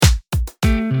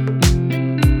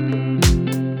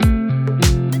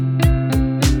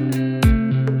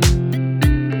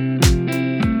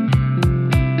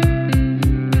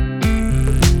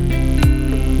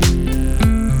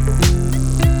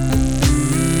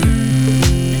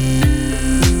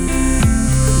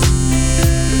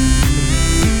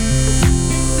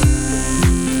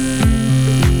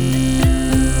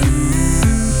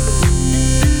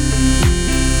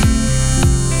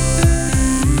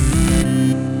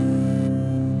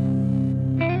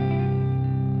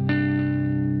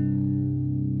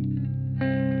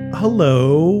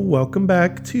Hello, welcome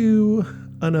back to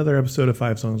another episode of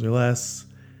Five Songs or Less.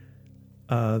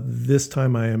 This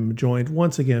time I am joined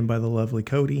once again by the lovely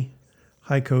Cody.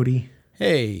 Hi, Cody.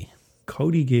 Hey.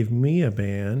 Cody gave me a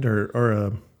band,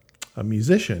 or a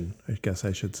musician, I guess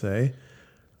I should say.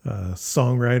 A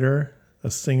songwriter, a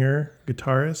singer,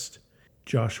 guitarist,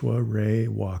 Joshua Ray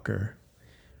Walker.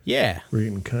 Yeah.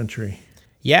 Rootin' Country.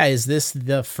 Yeah, is this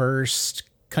the first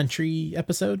country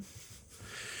episode?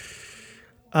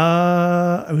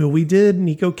 We did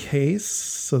Nico Case,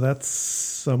 so that's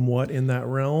somewhat in that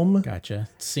realm. Gotcha.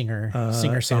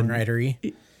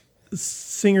 Singer-songwritery.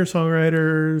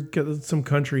 Singer-songwriter, got some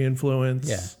country influence.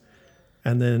 Yeah.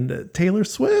 And then Taylor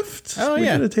Swift. Oh, we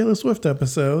yeah. did a Taylor Swift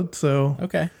episode, so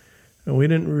Okay. and we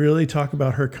didn't really talk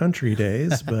about her country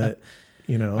days, but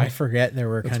I forget there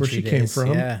were that's country where she came days.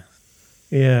 from. Yeah.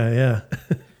 Yeah.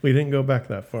 We didn't go back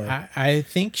that far. I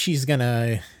think she's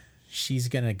gonna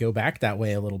go back that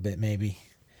way a little bit, maybe.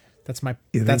 That's my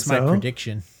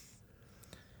prediction.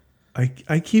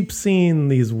 I keep seeing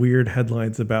these weird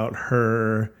headlines about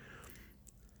her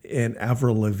and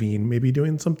Avril Lavigne maybe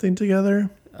doing something together.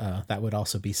 That would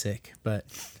also be sick, but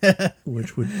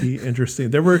which would be interesting.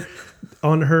 There were,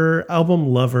 on her album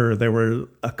Lover, there were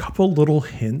a couple little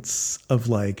hints of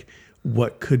like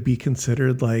what could be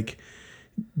considered like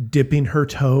dipping her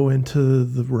toe into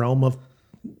the realm of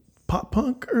pop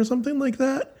punk or something like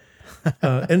that.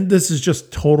 And this is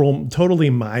just totally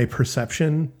my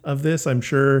perception of this. I'm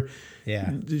sure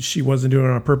she wasn't doing it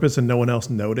on purpose and no one else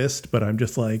noticed, but I'm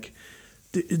just like,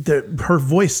 her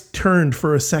voice turned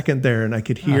for a second there and I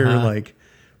could hear like,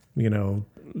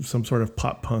 some sort of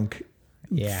pop punk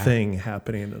thing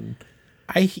happening. And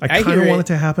I kind of want it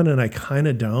to happen and I kind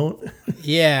of don't.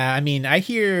 Yeah. I mean, I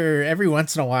hear every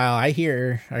once in a while, I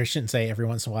hear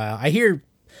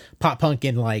pop punk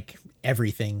in like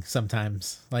everything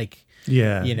sometimes. Like,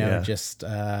 just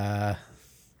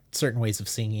certain ways of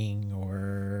singing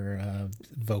or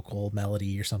vocal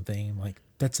melody or something. Like,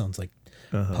 that sounds like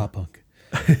pop punk.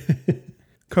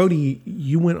 Cody,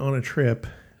 you went on a trip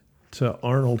to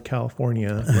Arnold,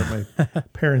 California, where my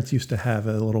parents used to have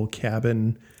a little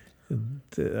cabin.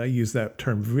 I use that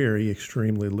term very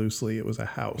extremely loosely. It was a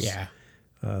house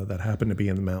that happened to be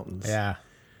in the mountains. Yeah.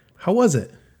 How was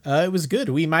it? It was good.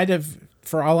 We might have,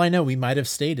 for all I know,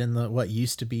 stayed in what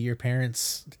used to be your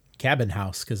parents' cabin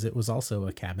house, because it was also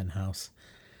a cabin house.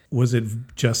 Was it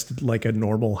just like a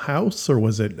normal house or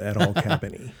was it at all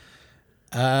cabin-y?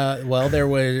 Well, there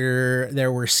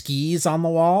were skis on the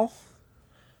wall.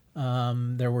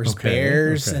 There were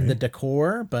bears in the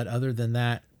decor, but other than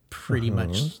that, pretty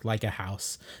much like a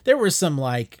house. There was some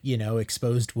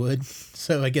exposed wood,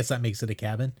 so I guess that makes it a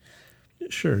cabin.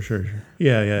 Sure.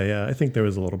 Yeah. I think there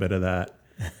was a little bit of that.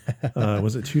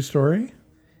 Was it 2-story?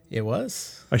 It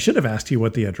was. I should have asked you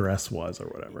what the address was or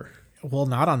whatever. Well,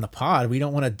 not on the pod. We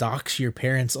don't want to dox your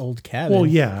parents' old cabin. Well,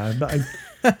 yeah.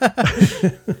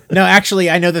 No,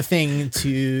 actually, I know the thing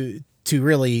to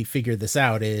really figure this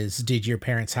out is, did your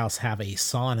parents' house have a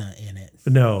sauna in it?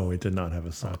 No, it did not have a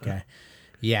sauna. Okay.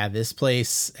 Yeah, this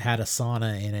place had a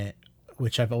sauna in it,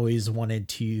 which I've always wanted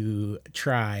to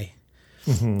try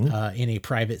in a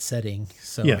private setting.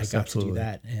 So I got to do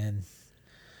that, and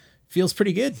feels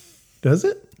pretty good. Does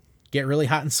it? Get really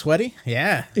hot and sweaty?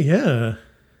 Yeah. Yeah.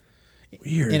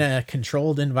 Weird. In a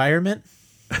controlled environment?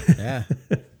 Yeah.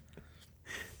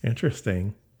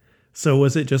 Interesting. So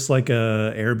was it just like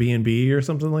a Airbnb or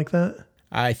something like that?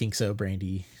 I think so.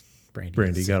 Brandy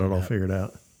got it all figured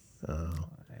out. Oh.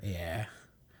 Yeah.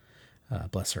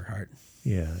 Bless her heart.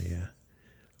 Yeah.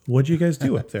 What'd you guys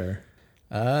do up there?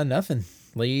 Nothing.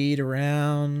 Laid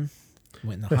around,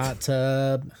 went in the hot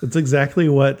tub. That's exactly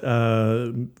what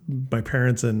my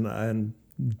parents and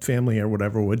family or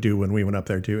whatever would do when we went up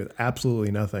there too.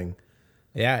 Absolutely nothing.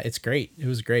 Yeah, it's great. It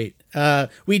was great.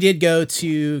 We did go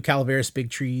to Calaveras Big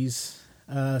Trees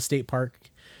State Park,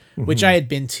 which I had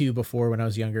been to before when I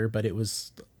was younger, but it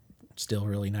was still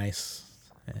really nice.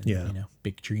 And,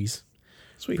 big trees.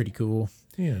 Sweet. Pretty cool.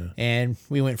 Yeah. And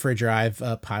we went for a drive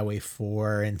up Highway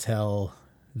 4 until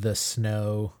the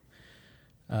snow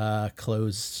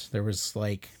closed. There was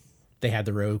they had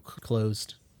the road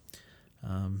closed.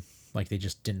 They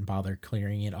just didn't bother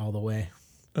clearing it all the way.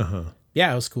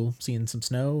 Yeah, it was cool seeing some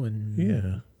snow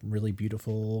and really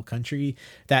beautiful country.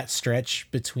 That stretch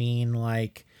between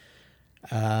Highway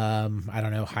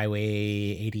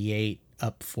 88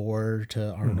 up 4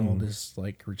 to Arnold is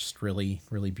just really,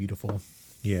 really beautiful.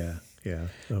 Yeah.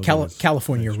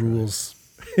 California rules.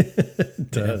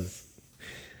 It does.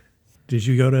 Did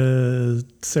you go to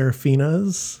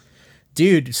Serafina's?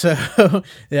 Dude, so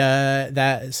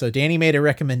so Danny made a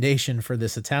recommendation for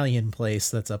this Italian place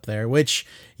that's up there, which,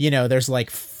 there's like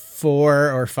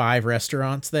 4 or 5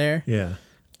 restaurants there. Yeah.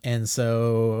 And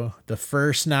so the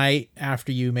first night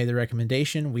after you made the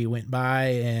recommendation, we went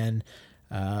by and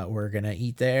we're gonna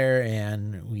eat there,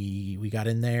 and we got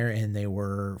in there, and they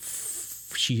were.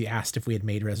 She asked if we had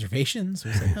made reservations.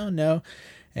 We said, "Oh no."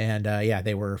 And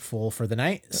they were full for the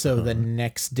night. So the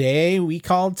next day we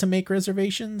called to make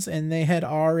reservations, and they had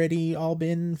already all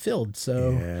been filled.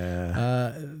 So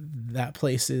that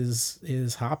place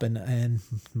is hopping and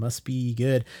must be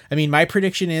good. I mean, my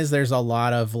prediction is there's a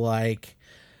lot of like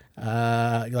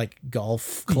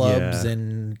golf clubs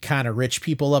and kind of rich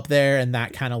people up there, and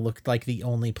that kind of looked like the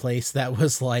only place that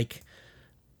was like,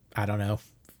 I don't know,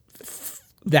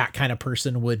 that kind of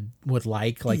person would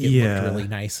like it looked really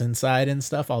nice inside and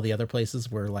stuff. All the other places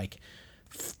were like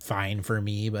fine for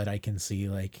me, but I can see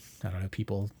like, I don't know,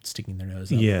 people sticking their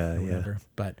nose up or whatever.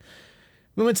 But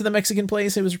we went to the Mexican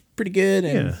place. It was pretty good.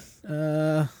 And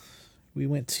we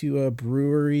went to a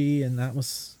brewery, and that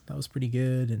was pretty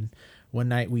good. And one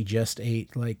night we just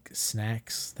ate like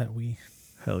snacks that we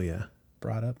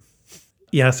brought up.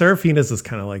 Yeah, Serafina's is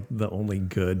kind of like the only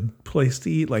good place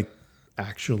to eat, like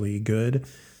actually good.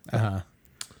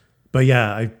 But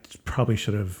yeah, I probably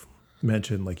should have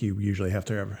mentioned, like, you usually have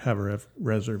to have a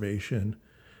reservation.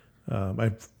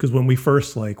 Because when we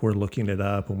first were looking it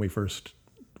up, when we first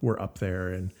were up there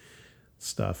and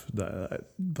stuff,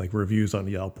 like reviews on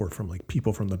Yelp were from like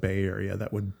people from the Bay Area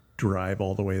that would drive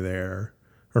all the way there,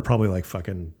 or probably like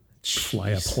fucking fly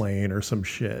a plane or some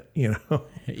shit,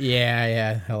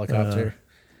 helicopter.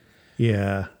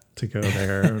 To go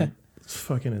there. It's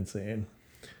fucking insane.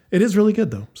 It is really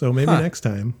good though. So maybe next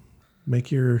time,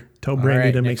 make tell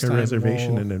Brandy to make a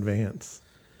reservation in advance.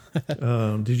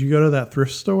 Did you go to that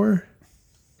thrift store?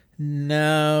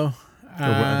 No.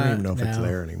 I don't even know if it's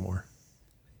there anymore.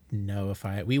 No,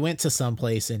 we went to some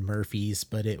place in Murphy's,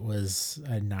 but it was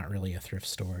not really a thrift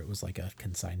store. It was like a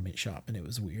consignment shop, and it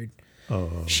was weird.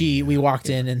 We walked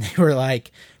in, and they were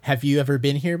like, "Have you ever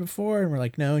been here before?" And we're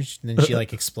like, "No." And then she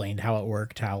like explained how it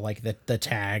worked, how like the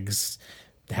tags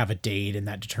have a date and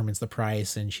that determines the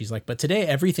price. And she's like, "But today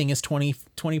everything is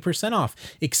 20% off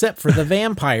except for the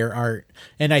vampire art."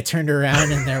 And I turned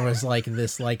around, and there was like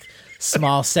this like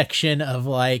small section of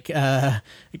like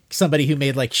somebody who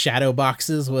made like shadow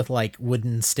boxes with like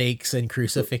wooden stakes and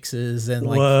crucifixes and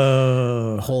like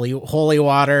holy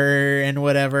water and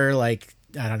whatever, like,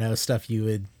 I don't know, stuff you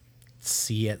would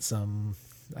see at some,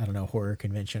 I don't know, horror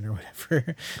convention or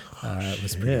whatever. It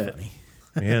was pretty funny.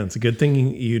 Man, it's a good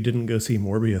thing you didn't go see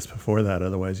Morbius before that.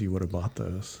 Otherwise, you would have bought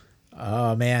those.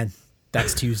 Oh, man.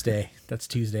 That's Tuesday.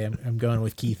 I'm going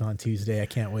with Keith on Tuesday. I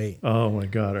can't wait. Oh, my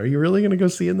God. Are you really going to go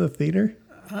see it in the theater?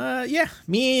 Yeah.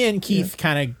 Me and Keith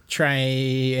kind of try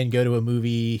and go to a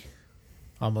movie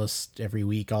almost every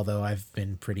week, although I've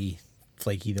been pretty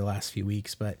flaky the last few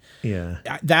weeks. But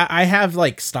I have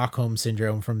like Stockholm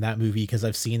syndrome from that movie because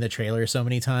I've seen the trailer so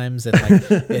many times, and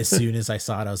like as soon as I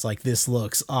saw it, I was like, this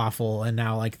looks awful. And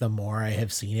now like the more I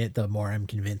have seen it, the more I'm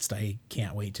convinced I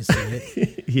can't wait to see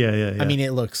it. Yeah. I mean,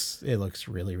 it looks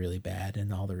really, really bad,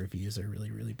 and all the reviews are really,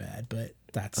 really bad, but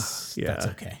that's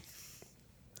okay.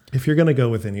 If you're gonna go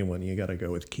with anyone, you got to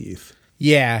go with Keith.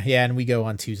 Yeah, and we go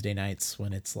on Tuesday nights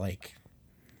when it's like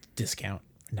discount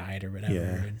night or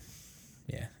whatever. And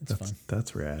it's fun.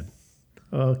 That's rad.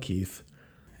 Oh, Keith.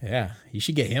 Yeah, you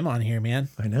should get him on here, man.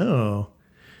 I know.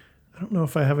 I don't know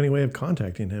if I have any way of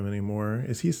contacting him anymore.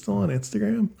 Is he still on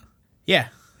Instagram? Yeah.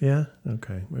 Yeah.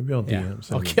 Okay. Maybe I'll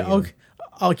DM him.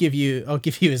 I'll give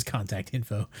you his contact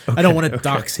info. Okay, I don't want to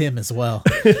dox him as well.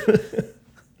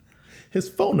 His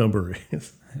phone number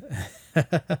is.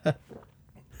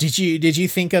 Did you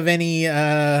think of any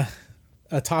a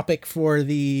topic for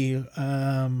the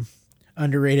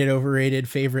underrated, overrated,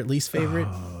 favorite, least favorite?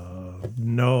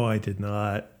 No, I did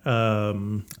not. Oh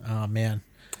man,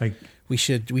 we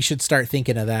should start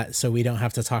thinking of that so we don't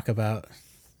have to talk about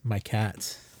my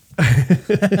cats.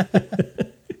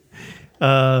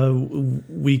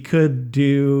 We could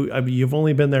do. I mean, you've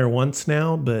only been there once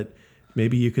now, but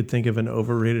maybe you could think of an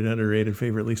overrated, underrated,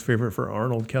 favorite, least favorite for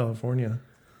Arnold, California.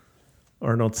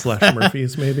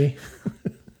 Arnold/Murphy's, maybe.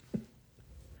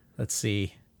 Let's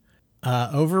see.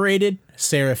 Overrated,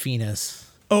 Serafina's.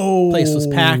 Oh, place was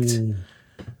packed.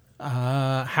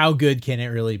 How good can it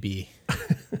really be?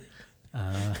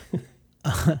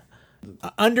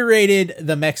 Underrated,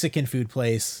 the Mexican food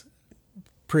place.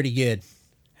 Pretty good.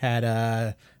 Had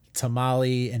a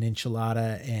tamale, an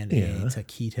enchilada, and a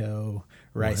taquito,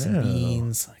 rice and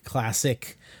beans.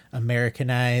 Classic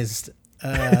Americanized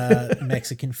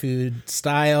Mexican food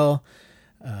style,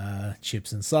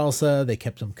 chips and salsa. They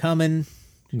kept them coming.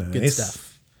 Nice. Good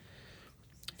stuff.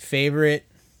 Favorite,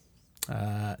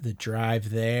 the drive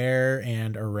there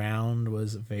and around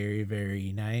was very,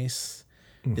 very nice.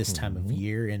 This time of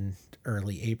year in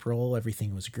early April,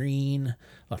 everything was green.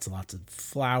 Lots of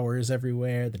flowers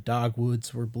everywhere. The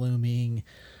dogwoods were blooming.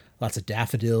 Lots of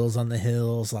daffodils on the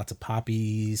hills. Lots of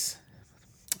poppies.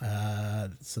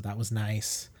 So that was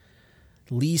nice.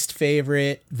 Least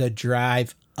favorite, the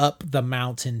drive up the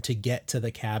mountain to get to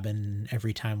the cabin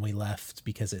every time we left,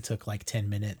 because it took like 10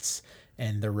 minutes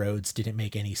and the roads didn't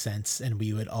make any sense. And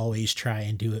we would always try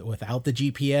and do it without the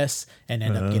GPS and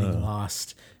end up getting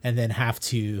lost and then have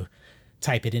to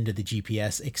type it into the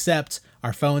GPS, except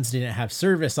our phones didn't have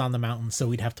service on the mountain. So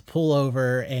we'd have to pull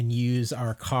over and use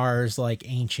our car's like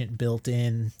ancient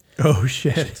built-in. Oh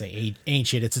shit. I should say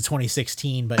ancient. It's a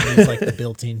 2016, but it's like the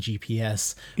built-in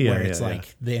GPS where it's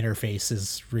like the interface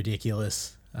is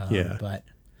ridiculous. But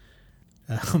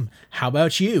how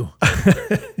about you?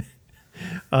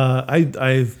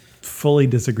 I fully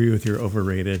disagree with your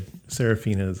overrated.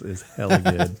 Serafina's is hella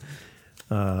good.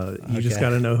 You just got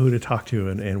to know who to talk to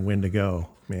and when to go,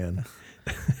 man.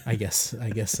 I guess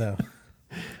so.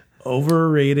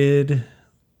 Overrated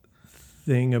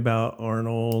thing about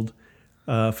Arnold,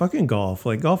 fucking golf.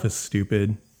 Like, golf is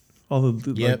stupid. All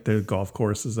like the golf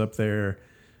courses up there,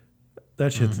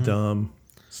 that shit's dumb.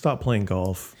 Stop playing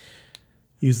golf.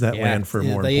 Use that land for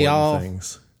more important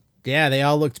things. Yeah, they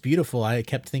all looked beautiful. I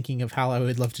kept thinking of how I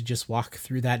would love to just walk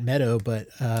through that meadow, but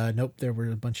nope, there were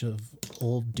a bunch of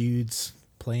old dudes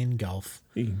playing golf.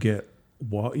 You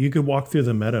could walk through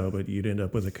the meadow, but you'd end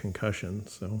up with a concussion.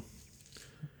 So,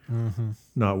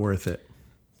 not worth it.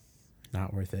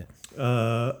 Not worth it.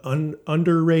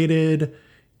 Underrated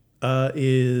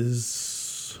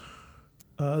is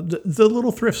the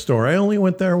little thrift store. I only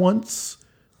went there once,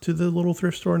 to the little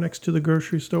thrift store next to the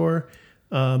grocery store,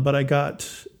 but I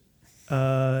got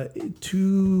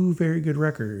 2 very good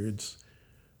records.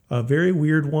 A very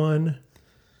weird one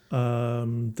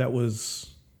that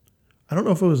was, I don't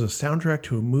know if it was a soundtrack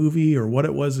to a movie or what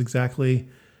it was exactly,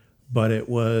 but it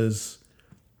was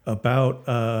about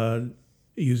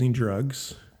using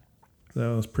drugs.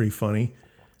 That was pretty funny.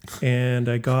 And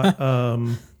I got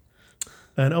an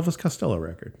Elvis Costello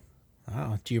record.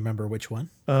 Oh, do you remember which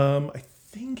one? I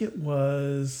think it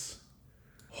was,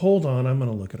 hold on, I'm going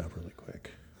to look it up really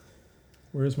quick.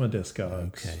 Where's my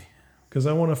Discogs? Okay. Because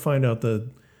I want to find out the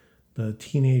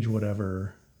teenage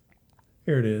whatever.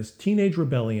 Here it is. Teenage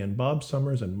Rebellion, Bob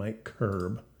Summers and Mike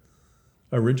Curb.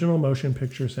 Original motion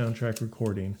picture soundtrack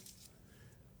recording.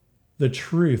 The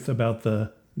Truth About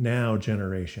the Now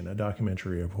Generation, a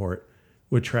documentary report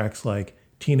with tracks like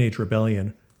Teenage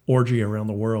Rebellion, Orgy Around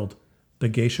the World, The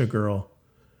Geisha Girl,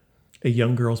 A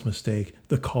Young Girl's Mistake,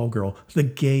 The Call Girl, The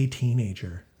Gay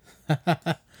Teenager.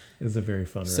 It's a very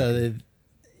fun record.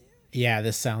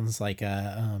 This sounds like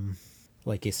a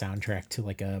soundtrack to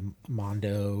like a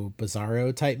Mondo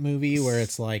Bizarro type movie where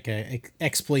it's like a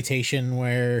exploitation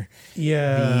where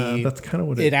that's kind of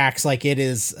what it acts like it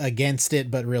is against it,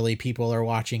 but really people are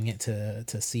watching it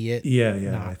to see it.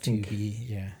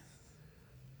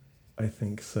 I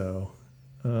think so.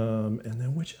 And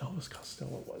then which Elvis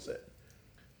Costello was it?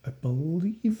 I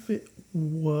believe it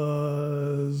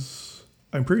was,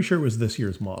 I'm pretty sure it was this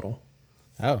year's model.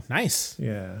 Oh, nice.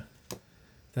 Yeah.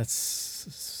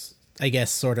 That's, I guess,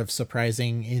 sort of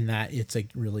surprising in that it's a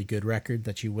really good record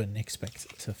that you wouldn't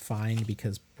expect to find,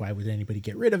 because why would anybody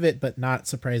get rid of it? But not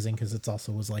surprising because it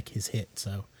also was like his hit.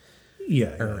 So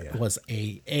it was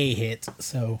a hit.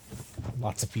 So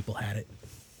lots of people had it.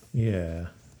 Yeah.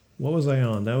 What was I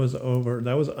on? That was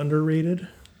underrated.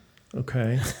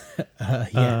 Okay.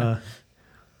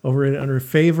 Overrated.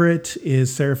 Favorite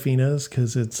is Serafina's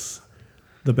because it's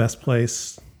the best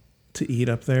place to eat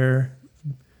up there.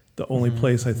 The only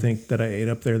place I think that I ate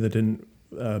up there that didn't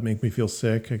make me feel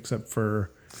sick, except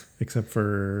for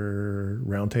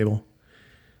Round Table,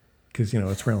 because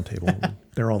it's Round Table.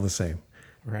 They're all the same.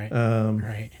 Right.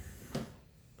 Right.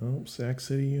 Oh, Sac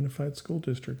City Unified School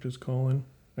District is calling.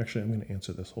 Actually, I'm going to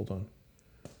answer this. Hold on.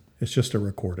 It's just a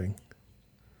recording.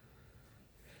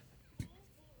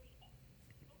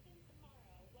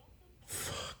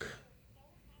 Fuck.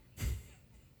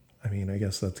 I mean, I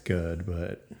guess that's good,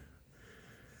 but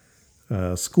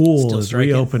school is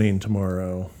reopening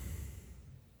tomorrow.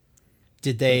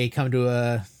 Did they come to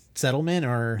a settlement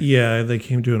or? Yeah, they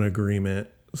came to an agreement.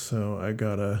 So I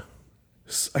gotta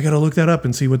look that up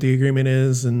and see what the agreement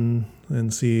is and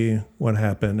see what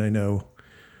happened. I know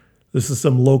this is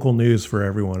some local news for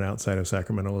everyone outside of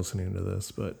Sacramento listening to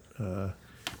this, but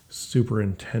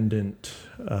Superintendent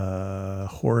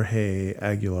Jorge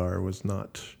Aguilar was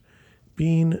not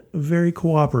being very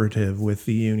cooperative with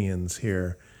the unions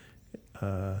here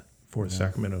for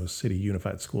Sacramento City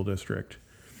Unified School District.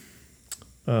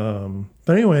 But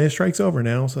anyway, strike's over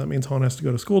now, so that means Han has to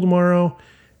go to school tomorrow,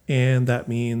 and that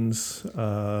means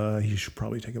he should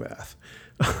probably take a bath.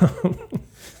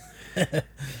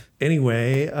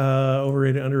 Anyway,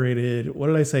 overrated, underrated. What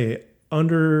did I say?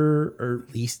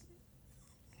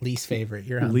 Least favorite.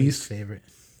 You're on least favorite.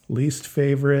 Least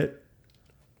favorite.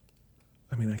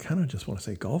 I mean, I kind of just want to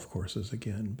say golf courses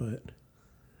again, but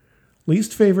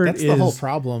least favorite That's the whole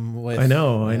problem with. I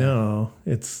know.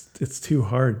 It's too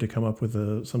hard to come up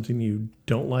with something you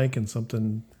don't like and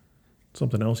something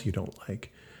else you don't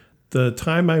like. The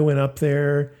time I went up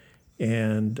there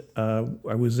and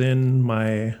I was in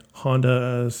my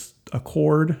Honda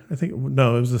Accord, it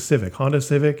was a Civic, Honda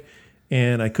Civic,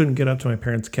 and I couldn't get up to my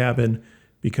parents' cabin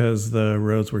because the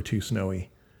roads were too snowy.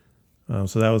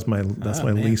 So that was my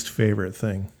least favorite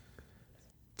thing.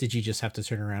 Did you just have to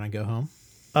turn around and go home?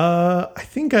 I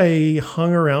think I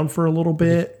hung around for a little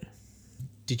bit.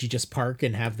 Did you just park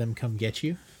and have them come get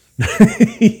you?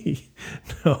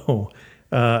 No,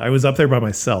 I was up there by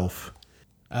myself.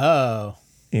 Oh.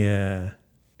 Yeah.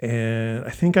 And I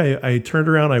think I turned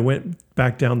around, I went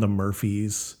back down to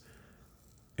Murphy's,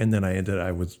 and then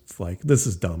I was like, this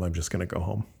is dumb. I'm just going to go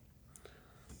home.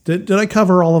 Did I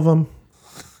cover all of them?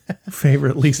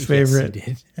 Favorite, least favorite?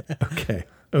 Yes, you did.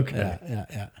 Okay.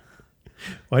 Yeah.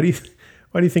 Why do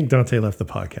you think Dante left the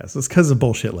podcast? It's because of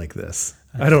bullshit like this.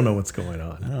 I don't know what's going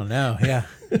on. I don't know. Yeah.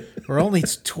 We're only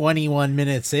 21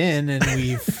 minutes in, and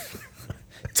we've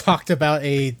talked about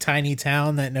a tiny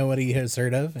town that nobody has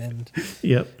heard of. And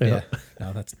Yep. Yeah.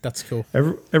 No, that's cool.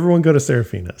 Everyone go to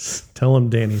Seraphina's. Tell them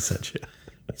Danny sent you.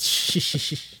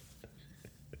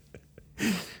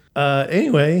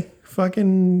 Anyway,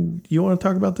 you want to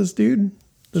talk about this dude?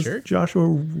 Sure. Joshua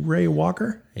Ray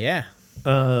Walker? Yeah.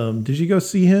 Did you go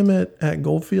see him at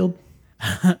Goldfield?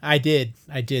 I did.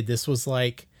 This was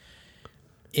like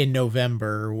in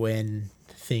November when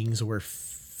things were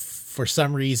for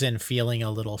some reason feeling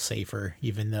a little safer,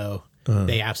 even though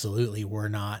they absolutely were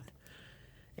not.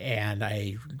 And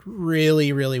I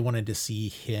really, really wanted to see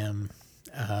him.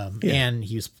 And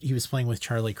he was playing with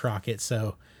Charlie Crockett.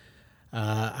 So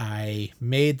I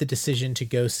made the decision to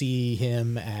go see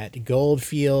him at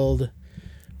Goldfield,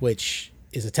 which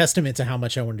is a testament to how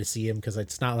much I wanted to see him, because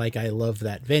it's not like I love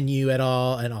that venue at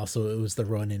all. And also it was the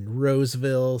run in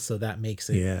Roseville, so that makes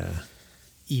it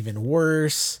even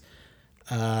worse.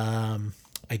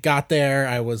 I got there.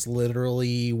 I was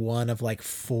literally one of like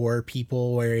 4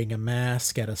 people wearing a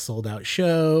mask at a sold out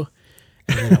show.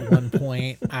 And then at one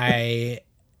point I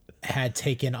had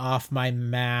taken off my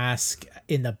mask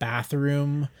in the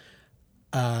bathroom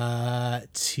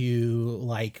to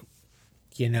like,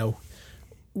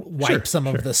 wipe some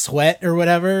of the sweat or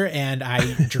whatever. And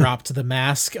I dropped the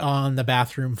mask on the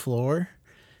bathroom floor.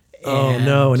 Oh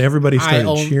no. And everybody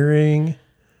started cheering.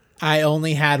 I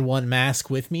only had one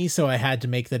mask with me, so I had to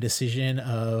make the decision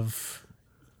of,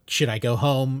 should I go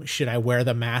home? Should I wear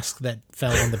the mask that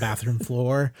fell on the bathroom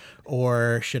floor,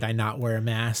 or should I not wear a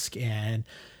mask? And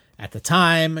at the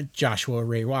time, Joshua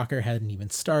Ray Walker hadn't even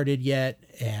started yet,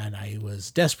 and I was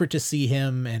desperate to see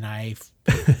him, and I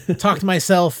talked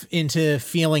myself into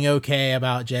feeling okay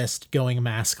about just going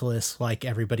maskless like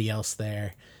everybody else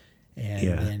there.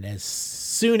 And then as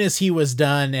soon as he was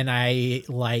done and I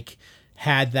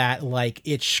had that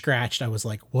itch scratched, I was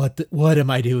like, what am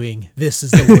I doing? This is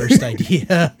the worst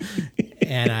idea.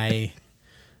 And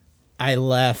I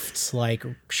left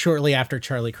shortly after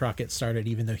Charlie Crockett started,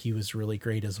 even though he was really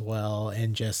great as well.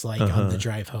 And just on the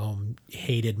drive home,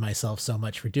 hated myself so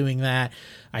much for doing that.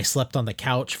 I slept on the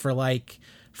couch for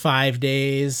 5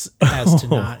 days as to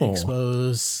not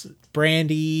expose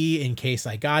Brandy in case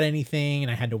I got anything.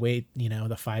 And I had to wait,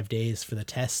 the 5 days for the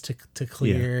test to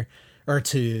clear. Or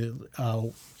to,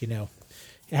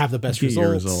 have the best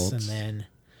results. And then,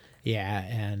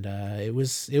 it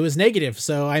was negative.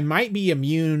 So I might be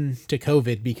immune to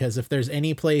COVID, because if there's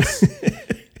any place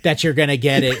that you're going to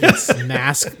get it, it's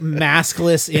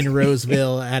maskless in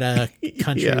Roseville at a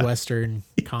country western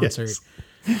concert.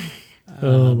 Yes.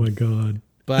 Oh my God.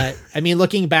 But I mean,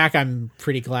 looking back, I'm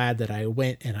pretty glad that I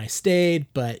went and I stayed,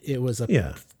 but it was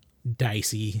a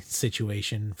dicey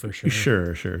situation for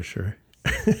sure. Sure.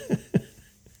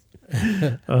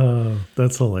 Oh,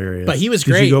 that's hilarious. But he was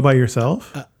great. Did you go by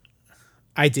yourself?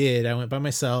 I did. I went by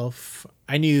myself.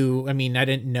 I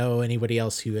didn't know anybody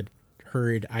else who had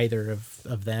heard either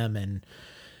of them, and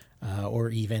or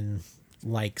even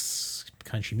likes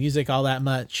country music all that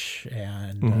much.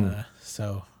 And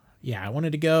so yeah, I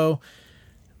wanted to go.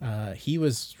 He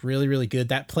was really, really good.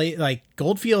 That play, like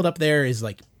Goldfield up there is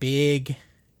like big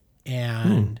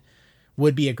and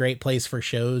would be a great place for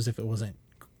shows if it wasn't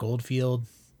Goldfield.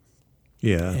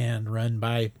 Yeah. And run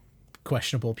by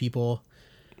questionable people.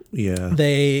 Yeah.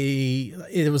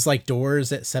 It was like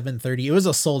doors at 7:30. It was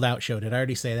a sold out show. Did I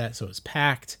already say that? So it was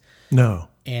packed. No.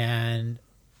 And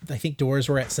I think doors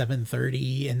were at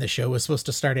 7:30 and the show was supposed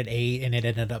to start at 8 and it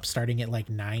ended up starting at like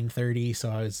 9:30. So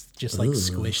I was just like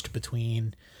squished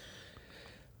between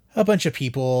a bunch of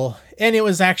people. And it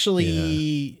was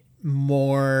actually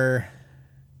more,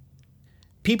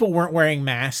 people weren't wearing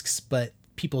masks, but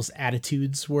people's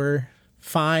attitudes were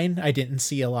fine. I didn't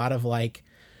see a lot of like,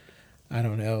 I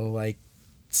don't know, like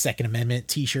Second Amendment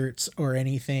t-shirts or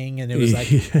anything. And it was like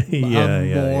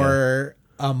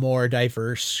a more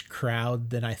diverse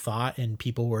crowd than I thought. And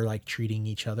people were like treating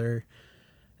each other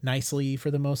nicely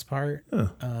for the most part.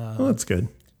 Well, that's good.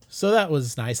 So that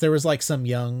was nice. There was like some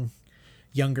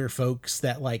younger folks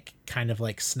that like kind of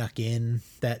like snuck in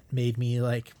that made me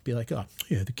like be like, oh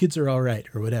yeah, the kids are all right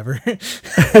or whatever.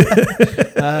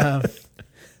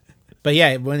 But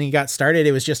yeah, when he got started,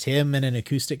 it was just him and an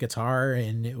acoustic guitar,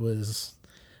 and it was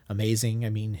amazing. I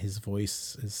mean, his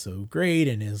voice is so great,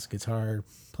 and his guitar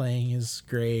playing is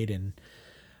great, and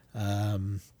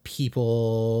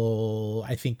people,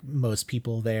 I think most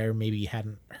people there maybe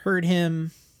hadn't heard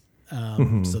him,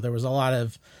 so there was a lot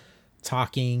of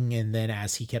talking, and then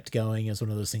as he kept going, it was one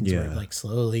of those things where it like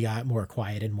slowly got more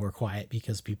quiet and more quiet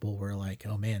because people were like,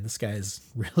 oh man, this guy's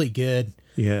really good.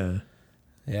 Yeah.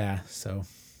 So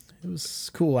it was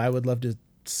cool. I would love to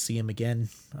see him again.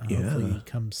 Hopefully he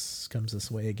comes this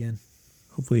way again.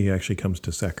 Hopefully he actually comes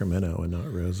to Sacramento and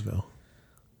not Roseville.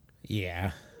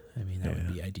 Yeah. I mean, that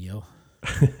would be ideal.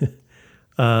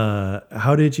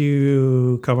 How did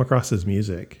you come across his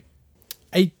music?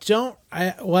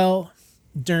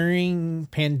 During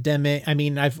pandemic, I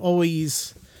mean, I've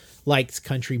always liked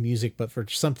country music, but for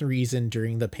some reason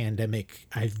during the pandemic,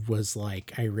 I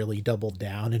really doubled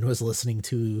down and was listening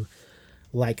to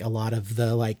like a lot of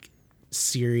the like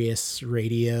Sirius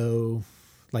radio,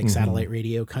 like satellite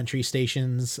radio country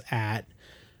stations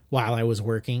while I was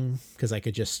working, because I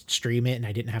could just stream it and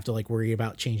I didn't have to like worry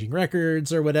about changing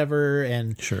records or whatever.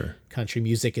 And country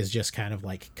music is just kind of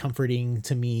like comforting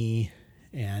to me.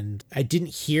 And I didn't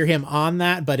hear him on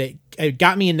that, but it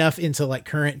got me enough into like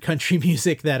current country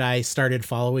music that I started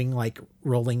following like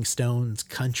Rolling Stones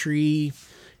country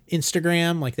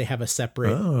Instagram. Like they have a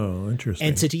separate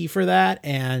entity for that.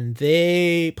 And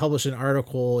they published an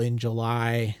article in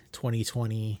July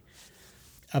 2020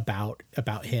 about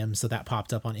him. So that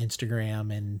popped up on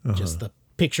Instagram, and just the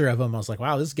picture of him, I was like,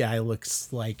 wow, this guy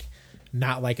looks like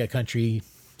not like a country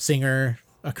singer,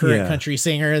 a current country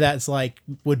singer that's like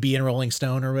would be in Rolling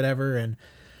Stone or whatever. And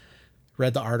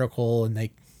read the article, and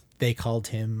they called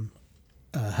him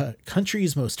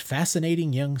country's most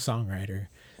fascinating young songwriter.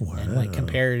 Wow. And like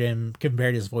compared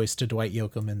his voice to Dwight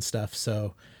Yoakam and stuff.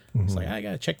 So I was like, I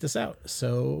gotta check this out.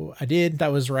 So I did.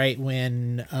 That was right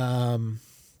when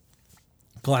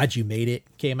Glad You Made It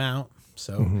came out.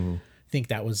 So I think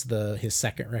that was his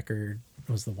second record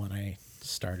was the one I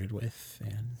started with.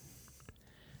 And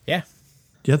yeah,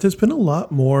 there's been a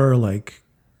lot more like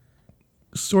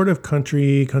sort of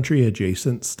country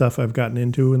adjacent stuff I've gotten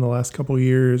into in the last couple of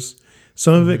years.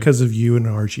 Some of it because of you and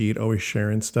Harjeet always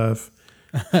sharing stuff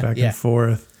back and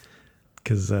forth.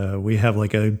 Because we have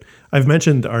like I've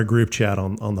mentioned our group chat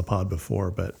on the pod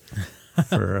before, but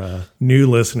for new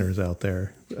listeners out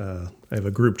there, I have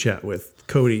a group chat with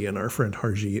Cody and our friend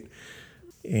Harjeet,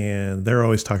 and they're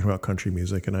always talking about country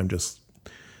music, and I'm just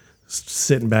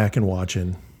sitting back and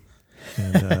watching.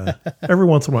 And every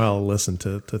once in a while I'll listen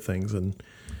to things. And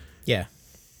yeah,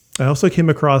 I also came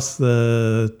across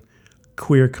the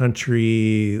queer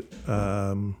country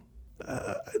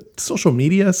social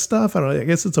media stuff. I don't know, I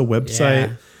guess it's a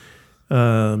website.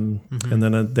 And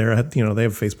then they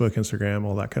have Facebook, Instagram,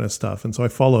 all that kind of stuff. And so I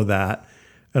follow that,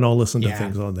 and I'll listen to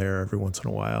things on there every once in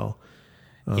a while.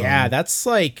 That's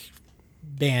like,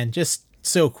 man, just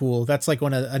so cool. That's like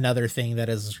another thing that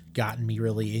has gotten me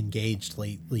really engaged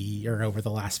lately or over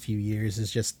the last few years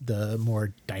is just the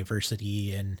more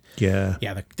diversity and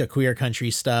the queer country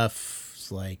stuff.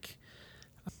 It's like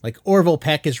Orville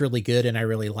Peck is really good, and I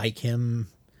really like him,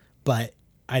 but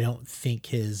I don't think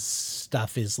his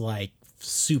stuff is like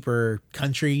super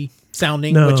country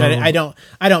sounding, which I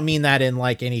don't mean that in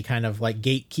like any kind of like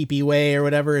gatekeepy way or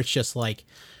whatever. It's just like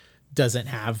doesn't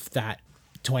have that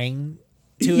twang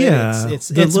to it. It's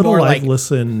the little more I've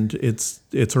listened, it's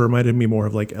reminded me more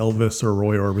of like Elvis or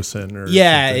Roy Orbison or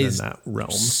something in that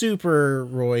realm. Super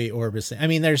Roy Orbison. I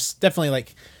mean, there's definitely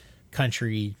like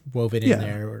country woven in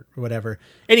there or whatever.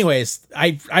 Anyways,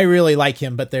 I really like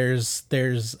him, but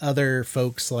there's other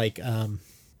folks like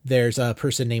there's a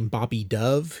person named Bobby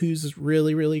Dove who's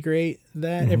really, really great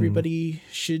that everybody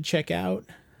should check out.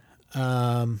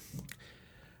 Now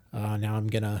I'm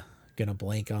gonna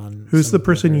blank on who's the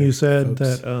person you said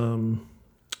folks.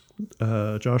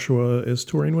 That Joshua is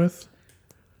touring with.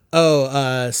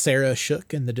 Sarah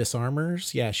Shook and the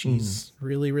Disarmers. Yeah, she's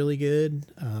really, really good.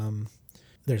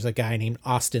 There's a guy named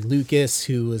Austin Lucas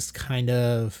who was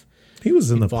he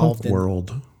was in the punk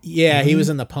world. Yeah, he was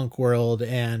in the punk world,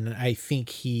 and I think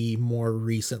he more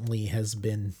recently has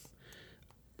been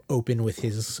open with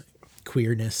his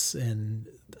queerness and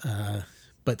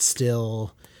but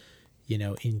still,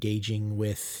 engaging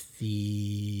with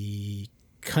the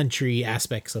country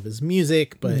aspects of his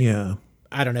music. But yeah,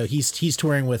 I don't know. He's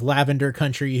touring with Lavender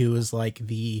Country, who was like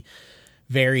the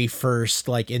very first,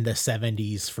 like in the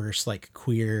 70s, first like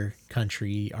queer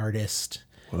country artist.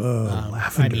 Whoa,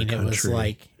 Lavender Country. It was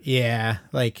like, yeah,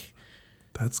 like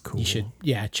that's cool. You should,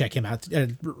 check him out.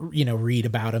 Read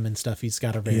about him and stuff. He's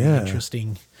got a very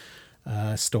interesting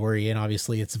story, and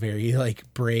obviously it's very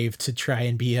like brave to try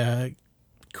and be a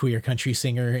queer country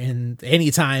singer in any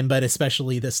time, but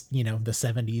especially this, the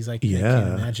 70s. I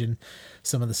can't imagine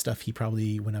some of the stuff he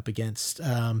probably went up against.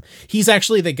 He's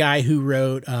actually the guy who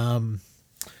wrote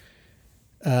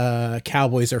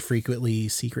Cowboys Are Frequently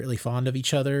Secretly Fond of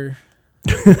Each Other.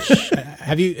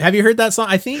 Have you heard that song?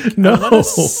 I think no. I want to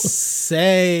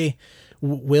say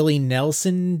Willie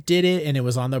Nelson did it, and it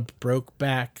was on the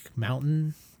Brokeback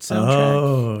Mountain soundtrack.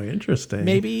 Oh, interesting.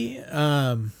 Maybe.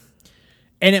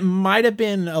 And it might have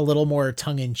been a little more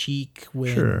tongue in cheek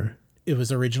when it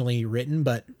was originally written,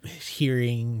 but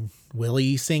hearing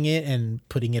Willie sing it and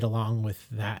putting it along with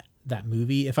that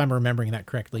movie, if I'm remembering that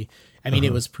correctly, I mean,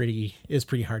 it was pretty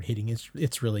hard hitting.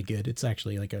 It's really good. It's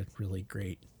actually like a really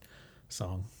great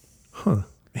song. Huh.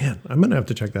 Man, I'm going to have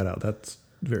to check that out. That's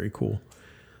very cool.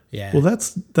 Yeah. Well,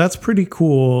 that's pretty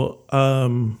cool.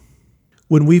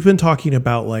 When we've been talking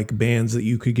about like bands that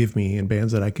you could give me and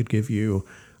bands that I could give you,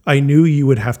 I knew you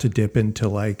would have to dip into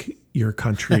like your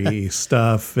country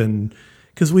stuff, and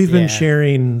because we've been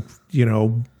sharing,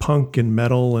 punk and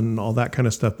metal and all that kind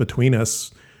of stuff between us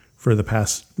for the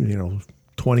past,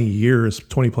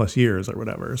 20 plus years or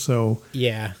whatever. So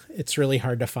yeah, it's really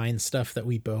hard to find stuff that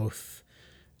we both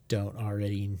don't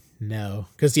already know.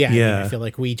 Cause I feel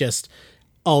like we just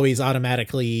always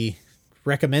automatically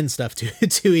recommend stuff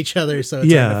to each other. So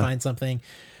it's hard to find something.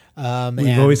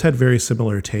 We've always had very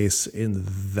similar tastes in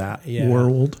that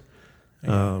world.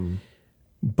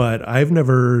 But I've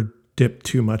never dipped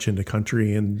too much into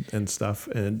country and stuff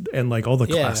and like all the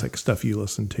classic stuff you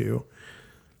listen to.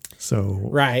 So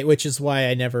right, which is why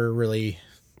I never really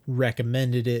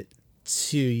recommended it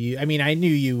to you. I mean, I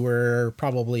knew you were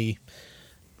probably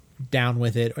down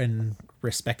with it and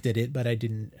respected it, but I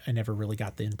never really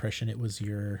got the impression it was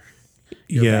your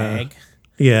bag.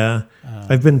 Yeah.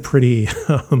 I've been pretty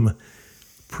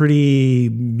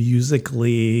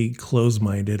musically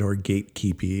close-minded or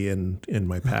gatekeepy in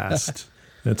my past.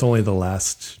 And it's only the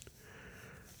last,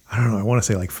 I don't know, I want to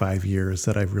say like 5 years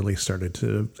that I've really started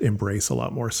to embrace a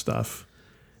lot more stuff.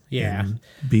 Yeah. And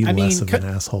be less of an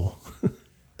asshole.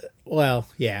 Well,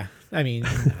 yeah. I mean,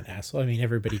 not asshole. I mean,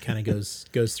 everybody kind of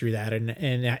goes through that. And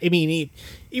I mean,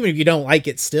 even if you don't like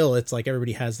it still, it's like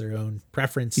everybody has their own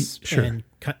preference. Sure. And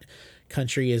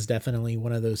country is definitely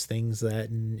one of those things that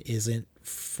isn't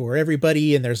for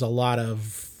everybody. And there's a lot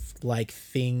of like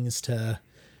things to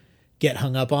get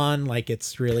hung up on. Like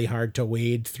it's really hard to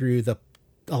wade through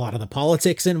a lot of the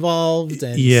politics involved.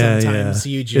 And sometimes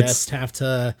you just have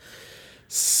to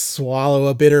swallow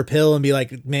a bitter pill and be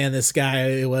like, man, this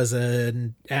guy was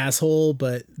an asshole,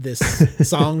 but this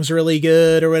song's really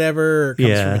good or whatever, or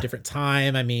comes from a different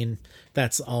time. I mean,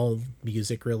 that's all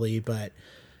music really, but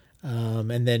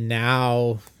and then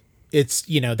now it's,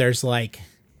 there's like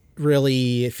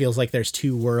really, it feels like there's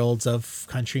two worlds of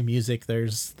country music.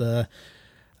 There's the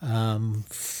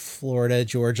Florida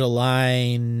Georgia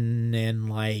line and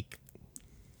like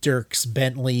Dierks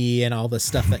Bentley and all the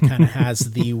stuff that kind of has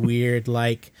the weird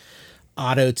like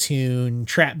auto-tune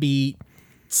trap beat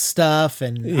stuff.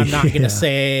 And I'm not gonna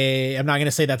say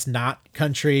that's not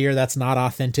country or that's not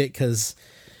authentic, because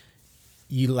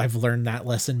I've learned that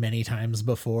lesson many times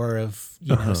before of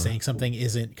saying something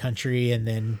isn't country, and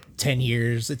then 10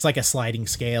 years, it's like a sliding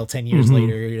scale. 10 years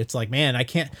later, it's like, man, I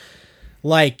can't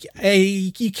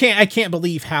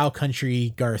believe how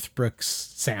country Garth Brooks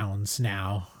sounds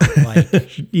now.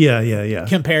 Like, yeah.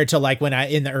 Compared to like when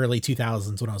in the early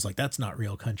 2000s when I was like, that's not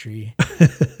real country.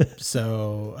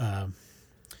 So,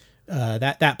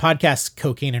 that podcast,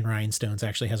 Cocaine and Rhinestones,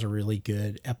 actually has a really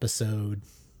good episode.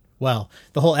 Well,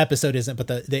 the whole episode isn't, but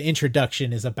the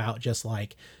introduction is about just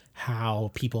like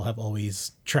how people have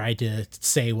always tried to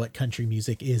say what country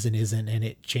music is and isn't, and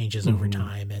it changes over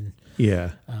time. And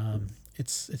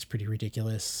it's pretty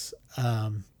ridiculous.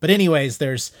 But anyways,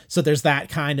 there's that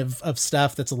kind of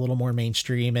stuff that's a little more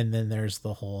mainstream. And then there's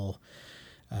the whole,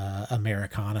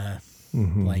 Americana,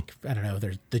 like, I don't know,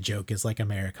 the joke is like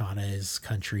Americana is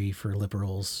country for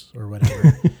liberals or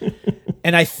whatever.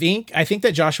 And I think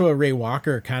that Joshua Ray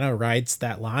Walker kind of rides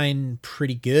that line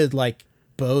pretty good. Like,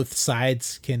 both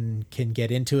sides can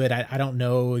get into it. I don't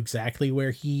know exactly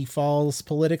where he falls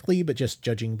politically, but just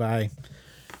judging by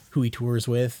who he tours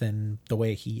with and the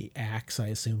way he acts, I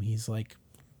assume he's like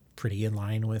pretty in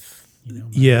line with,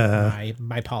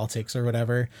 my politics or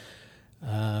whatever.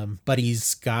 But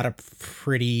he's got a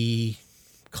pretty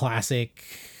classic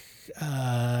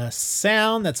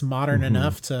sound that's modern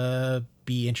enough to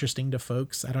be interesting to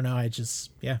folks. I don't know.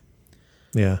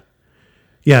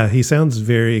 Yeah, he sounds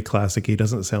very classic. He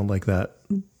doesn't sound like that,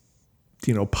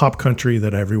 pop country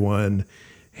that everyone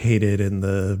hated in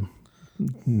the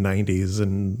 90s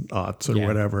and aughts or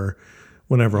whatever,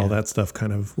 whenever all that stuff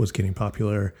kind of was getting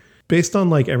popular. Based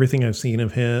on like everything I've seen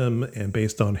of him and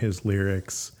based on his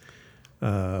lyrics,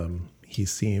 he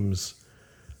seems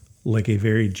like a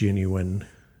very genuine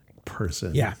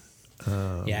person. Yeah.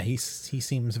 He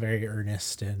seems very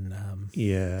earnest and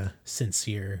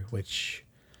sincere, which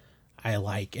I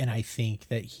like. And I think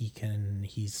that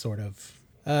he's sort of,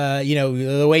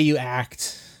 the way you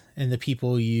act and the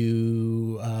people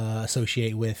you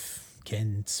associate with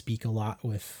can speak a lot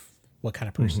with what kind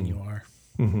of person you are.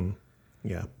 Mm-hmm.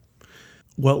 Yeah.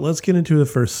 Well, let's get into the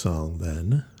first song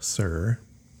then, sir.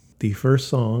 The first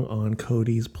song on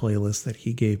Cody's playlist that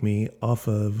he gave me off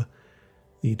of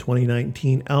the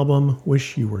 2019 album,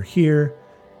 Wish You Were Here,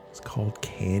 is called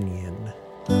Canyon.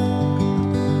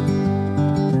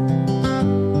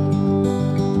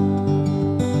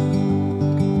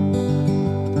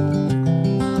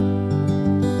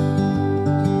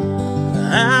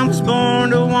 I was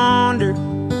born to wander,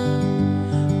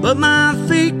 but my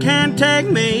feet can't take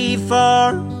me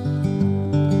far.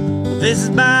 This is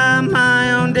by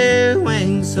my own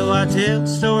doing, so I tell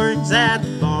stories at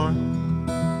the bar.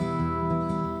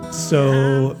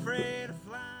 So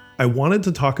I wanted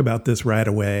to talk about this right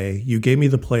away. You gave me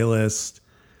the playlist.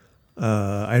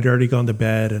 I'd already gone to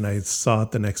bed and I saw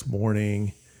it the next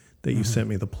morning that you sent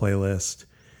me the playlist.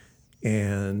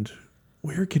 And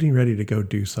we were getting ready to go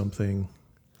do something.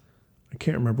 I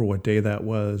can't remember what day that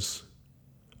was.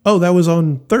 Oh, that was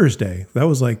on Thursday. That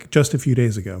was like just a few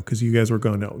days ago because you guys were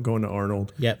going to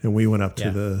Arnold. Yep. And we went up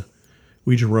to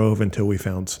we drove until we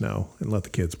found snow and let the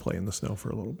kids play in the snow for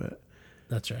a little bit.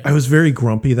 That's right. I was very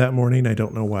grumpy that morning. I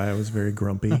don't know why I was very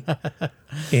grumpy.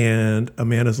 And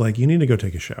Amanda's like, you need to go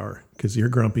take a shower because you're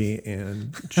grumpy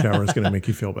and shower is going to make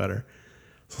you feel better.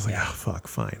 So I was like, oh, fuck,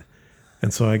 fine.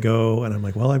 And so I go and I'm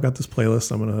like, well, I've got this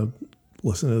playlist. I'm going to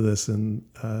listen to this and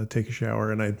take a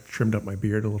shower. And I trimmed up my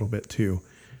beard a little bit too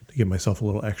to give myself a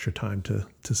little extra time to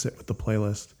sit with the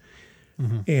playlist.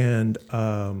 And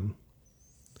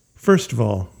first of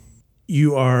all,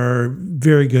 you are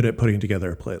very good at putting together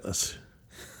a playlist.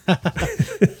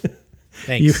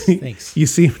 Thanks. You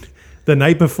seemed the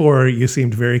night before. You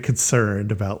seemed very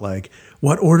concerned about like,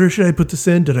 what order should I put this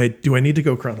in? Do I need to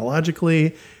go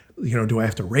chronologically? Do I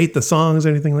have to rate the songs,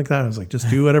 anything like that? I was like, just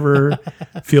do whatever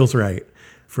feels right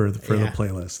for the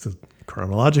playlist. It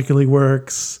chronologically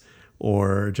works,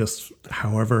 or just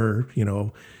however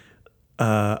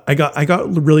I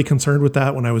got really concerned with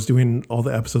that when I was doing all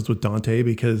the episodes with Dante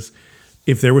because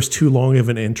if there was too long of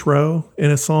an intro in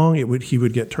a song, he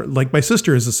would get like my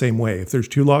sister is the same way. If there's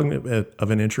too long of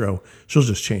an intro, she'll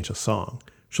just change the song.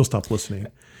 She'll stop listening.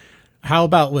 How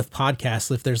about with podcasts?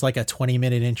 If there's like a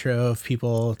 20-minute intro of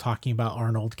people talking about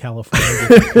Arnold,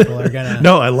 California, people are gonna.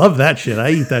 No, I love that shit. I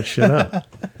eat that shit up.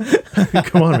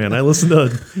 Come on, man. I listened to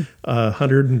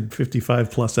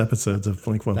 155 plus episodes of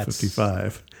Blink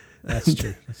 155. That's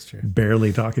true. That's true.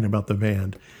 Barely talking about the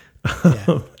band.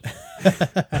 Yeah.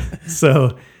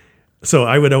 So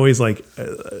I would always I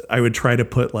would try to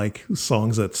put like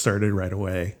songs that started right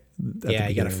away. Yeah,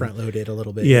 you got to front load it a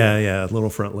little bit. Yeah, a little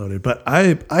front loaded. But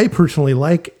I personally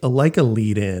like a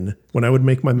lead in. When I would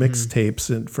make my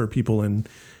mixtapes and for people in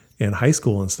high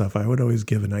school and stuff, I would always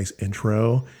give a nice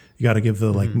intro. You got to give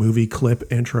the like movie clip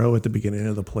intro at the beginning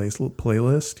of the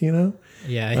playlist,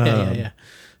 Yeah.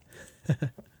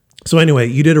 So anyway,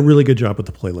 you did a really good job with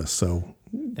the playlist. So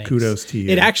Thanks. Kudos to you.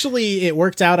 It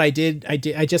worked out. I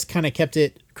just kind of kept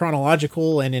it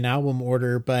chronological and in album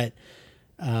order, but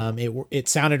It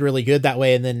sounded really good that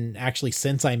way. And then actually,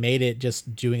 since I made it,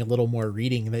 just doing a little more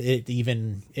reading,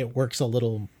 it works a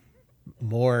little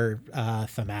more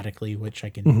thematically, which I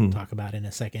can talk about in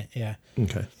a second. Yeah.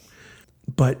 Okay.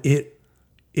 But it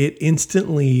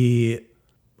instantly,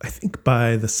 I think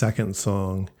by the second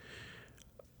song,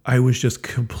 I was just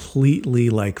completely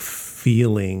like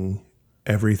feeling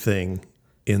everything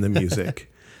in the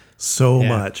music so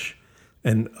much.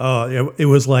 And it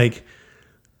was like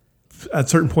at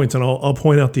certain points, and I'll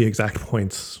point out the exact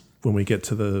points when we get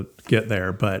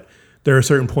there, but there are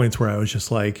certain points where I was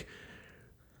just like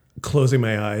closing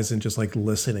my eyes and just like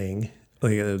listening.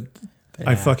 Like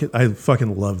I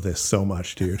fucking love this so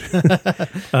much, dude.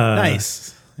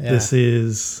 Nice. Yeah. This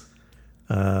is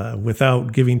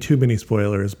without giving too many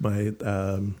spoilers,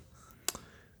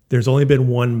 there's only been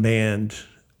one band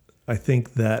I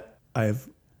think that I've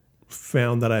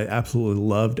found that I absolutely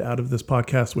loved out of this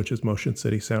podcast, which is Motion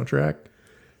City Soundtrack.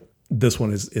 This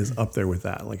one is up there with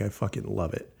that. Like I fucking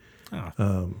love it.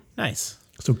 Oh, nice.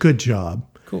 So good job.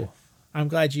 Cool. I'm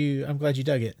glad you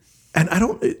dug it. And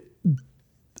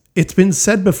it's been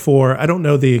said before, I don't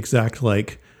know the exact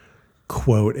like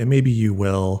quote, and maybe you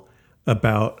will,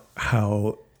 about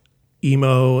how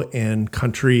emo and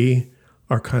country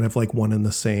are kind of like one and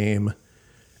the same,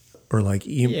 or like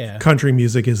country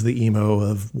music is the emo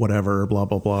of whatever, blah,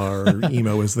 blah, blah, or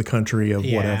emo is the country of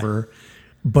whatever.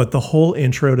 But the whole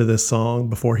intro to this song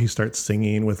before he starts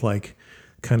singing with like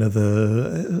kind of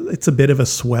it's a bit of a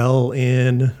swell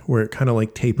in where it kind of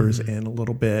like tapers in a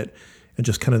little bit, and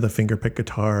just kind of the fingerpick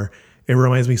guitar. It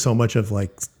reminds me so much of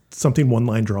like something One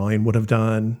Line Drawing would have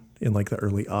done in like the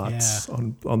early aughts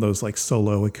on those like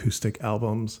solo acoustic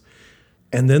albums.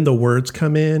 And then the words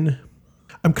come in.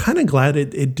 I'm kind of glad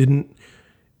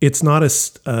it's not a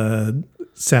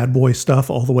sad boy stuff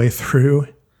all the way through.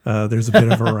 There's a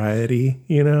bit of variety,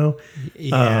 you know?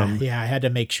 Yeah. I had to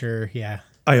make sure. Yeah.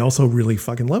 I also really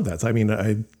fucking love that. I mean,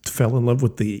 I fell in love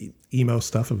with the emo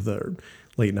stuff of the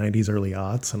late 90s, early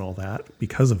aughts and all that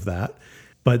because of that.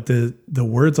 But the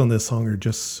words on this song are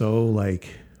just so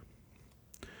like,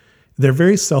 they're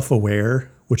very self-aware,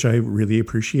 which I really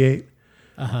appreciate,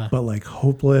 but like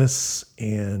hopeless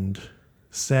and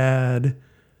sad.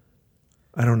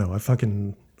 I don't know. I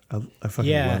fucking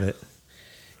love it.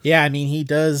 Yeah. I mean, he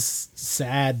does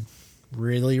sad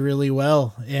really, really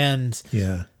well. And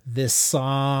this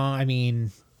song, I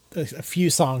mean, a few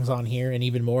songs on here and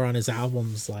even more on his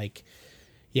albums, like,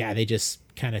 they just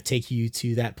kind of take you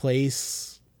to that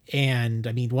place. And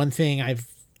I mean, one thing I've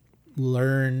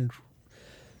learned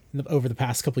over the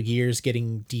past couple of years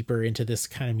getting deeper into this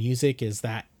kind of music is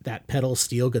that pedal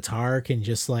steel guitar can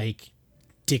just like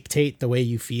dictate the way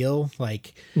you feel,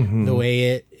 like the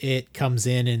way it comes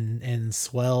in and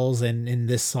swells. And in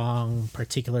this song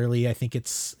particularly, I think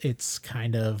it's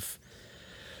kind of,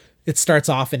 it starts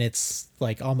off and it's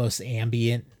like almost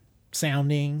ambient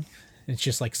sounding. It's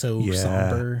just like so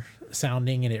somber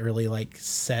sounding, and it really like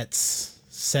sets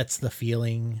the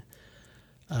feeling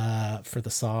for the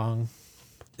song.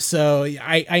 So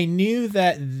I knew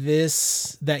that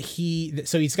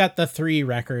he's got the 3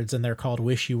 records, and they're called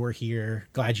Wish You Were Here,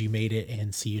 Glad You Made It,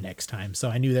 and See You Next Time. So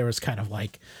I knew there was kind of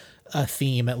like a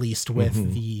theme, at least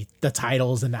with the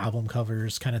titles and album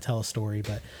covers kind of tell a story.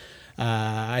 But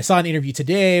I saw an interview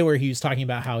today where he was talking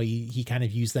about how he kind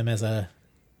of used them as a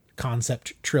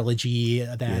concept trilogy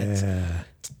that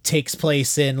takes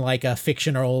place in like a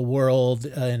fictional world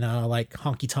in a like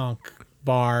honky tonk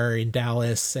bar in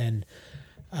Dallas. And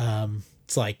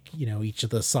it's like, you know, each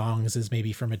of the songs is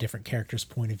maybe from a different character's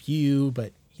point of view,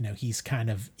 but you know, he's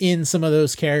kind of in some of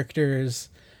those characters.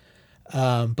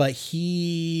 But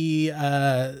he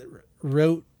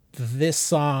wrote this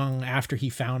song after he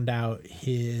found out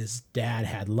his dad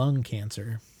had lung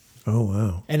cancer. Oh,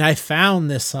 wow. And I found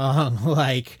this song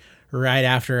like right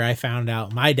after I found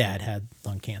out my dad had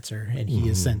lung cancer, and he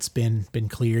has since been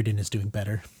cleared and is doing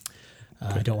better.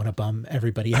 I don't want to bum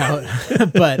everybody out,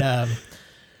 but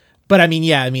I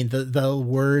mean, the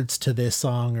words to this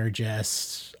song are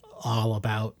just all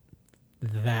about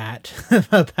that,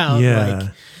 about like,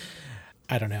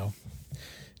 I don't know.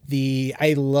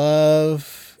 I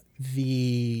love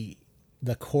the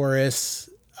chorus,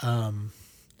 I'm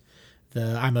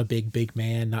a big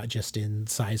man, not just in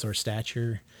size or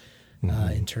stature,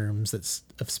 in terms of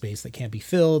space that can't be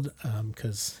filled,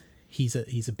 because he's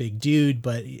a big dude,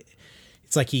 but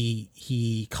it's like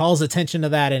he calls attention to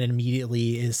that, and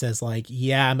immediately it says like,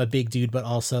 yeah, I'm a big dude, but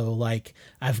also like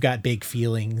I've got big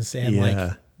feelings, and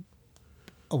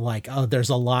like oh, there's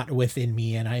a lot within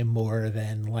me, and I am more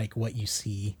than like what you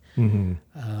see,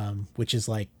 which is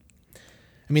like,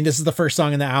 I mean, this is the first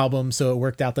song in the album, so it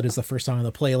worked out that it's the first song on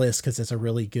the playlist because it's a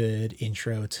really good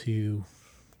intro to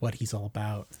what he's all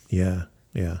about. Yeah,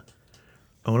 yeah.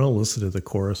 I want to listen to the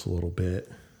chorus a little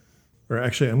bit. Or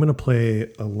actually, I'm going to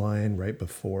play a line right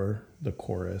before the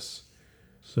chorus.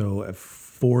 So at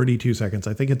 42 seconds,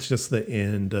 I think it's just the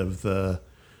end of the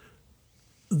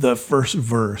first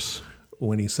verse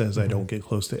when he says, I don't get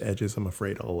close to edges, I'm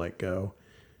afraid I'll let go.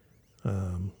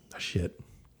 Shit.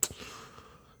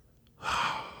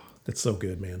 That's so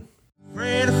good, man.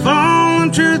 Afraid of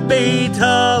falling, truth be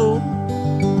told.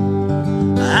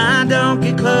 I don't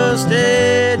get close to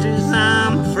edges,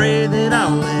 I'm afraid that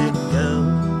I'll let go.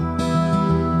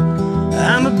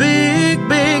 I'm a big,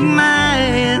 big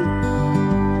man,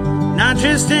 not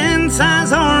just in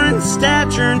size or in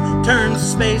stature, in terms of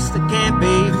space that can't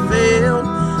be filled.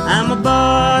 I'm a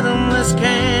bottomless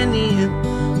canyon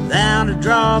without a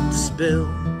drop to spill.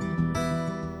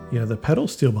 Yeah, the pedal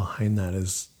steel behind that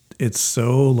it's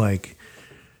so like,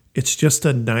 it's just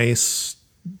a nice,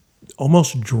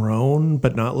 almost drone,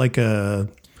 but not like a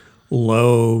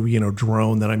low,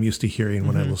 drone that I'm used to hearing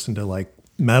when I listen to like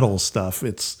metal stuff.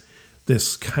 It's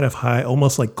this kind of high,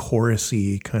 almost like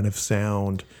chorusy kind of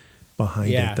sound behind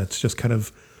it that's just kind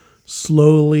of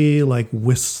slowly, like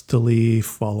wistfully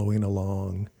following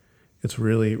along. It's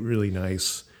really, really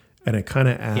nice. And it kind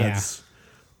of adds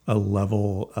a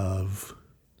level of,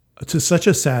 to such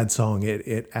a sad song,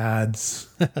 it adds,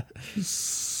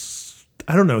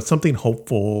 I don't know, something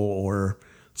hopeful or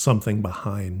something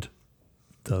behind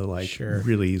the like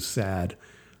really sad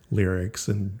lyrics,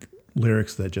 and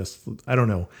lyrics that just, I don't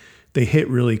know, they hit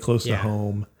really close to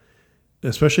home,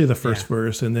 especially the first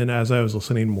verse. And then as I was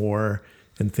listening more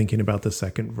and thinking about the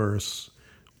second verse,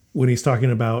 when he's talking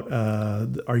about,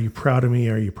 are you proud of me?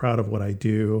 Are you proud of what I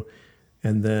do?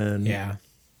 And then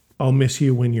I'll miss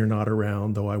you when you're not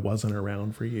around, though I wasn't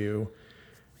around for you.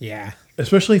 Yeah.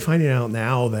 Especially finding out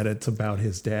now that it's about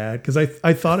his dad. Because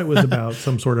I thought it was about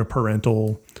some sort of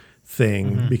parental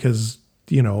thing. Because,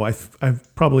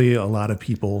 I've probably a lot of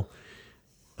people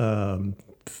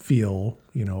feel,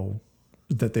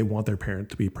 that they want their parents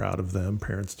to be proud of them.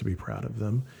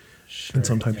 Sure, and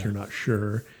sometimes you're not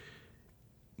sure.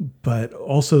 But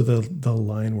also the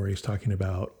line where he's talking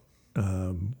about,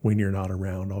 when you're not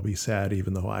around, I'll be sad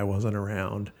even though I wasn't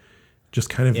around. Just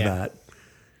kind of that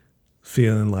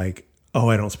feeling like, oh,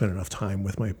 I don't spend enough time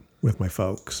with my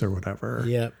folks or whatever.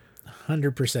 Yep.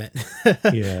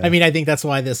 100%. Yeah. I mean, I think that's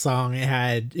why this song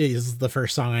is the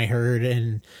first song I heard,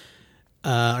 and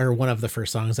or one of the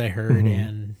first songs I heard.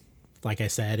 And like I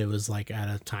said, it was like at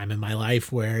a time in my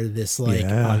life where this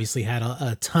obviously had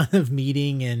a ton of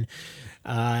meaning, and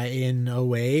in a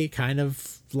way kind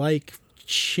of like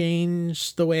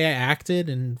changed the way I acted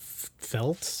and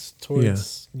felt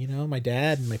towards my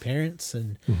dad and my parents,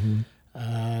 and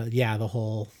the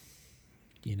whole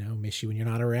miss you when you're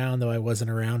not around, though I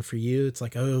wasn't around for you. It's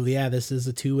like, oh yeah, this is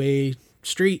a two-way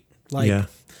street. Like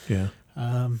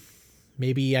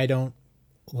maybe I don't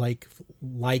like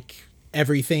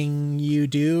everything you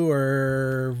do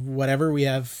or whatever, we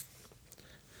have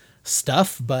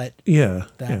stuff, but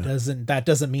that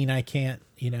doesn't mean I can't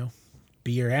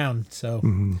be around. So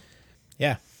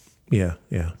yeah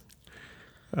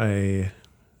I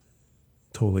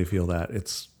totally feel that.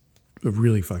 It's a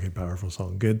really fucking powerful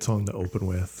song. Good song to open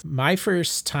with. My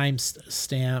first time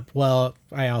stamp, well,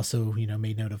 I also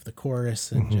made note of the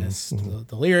chorus and just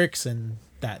the lyrics, and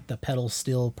that the pedal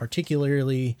steel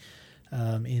particularly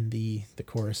in the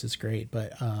chorus is great.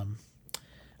 But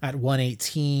at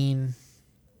 118,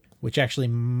 which actually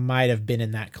might have been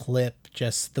in that clip,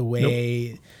 just the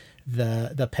way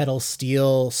the pedal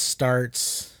steel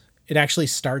starts, it actually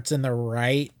starts in the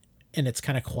right and it's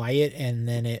kind of quiet, and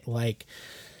then it like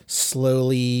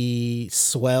slowly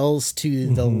swells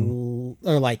to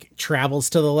or like travels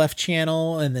to the left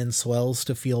channel and then swells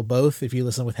to feel both if you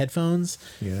listen with headphones.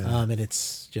 And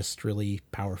it's just really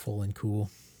powerful and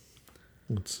cool.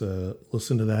 Let's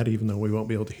listen to that, even though we won't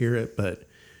be able to hear it, but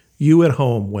you at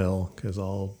home will, because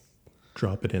I'll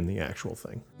drop it in the actual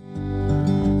thing.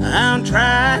 I'm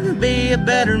trying to be a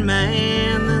better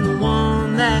man than the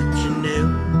one that you knew.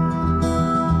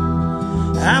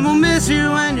 I'm gonna miss you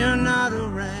when you're not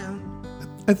around.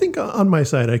 I think on my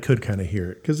side I could kind of hear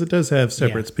it, because it does have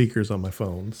separate speakers on my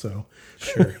phone. So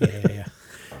sure, yeah.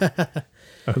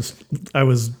 I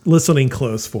was listening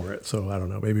close for it, so I don't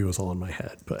know. Maybe it was all in my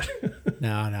head, but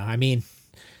no. I mean,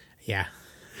 yeah.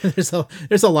 There's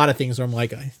a lot of things where I'm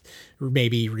like,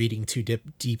 maybe reading too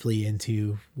deeply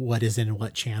into what is in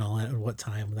what channel at what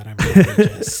time, that I'm really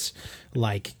just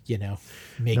like,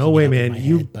 making no way, it up man. in my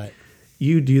head, but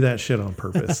you do that shit on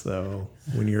purpose though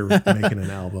when you're making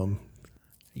an album.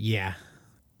 Yeah.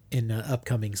 In an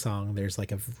upcoming song, there's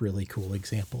like a really cool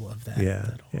example of that.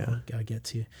 Yeah, I'll get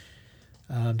to.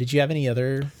 Did you have any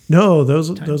other? No, those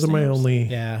are my only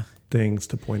things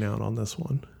to point out on this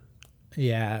one.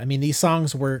 Yeah, I mean, these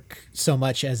songs work so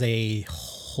much as the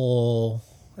whole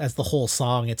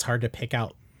song. It's hard to pick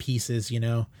out pieces, you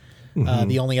know. Mm-hmm.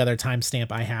 The only other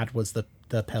timestamp I had was the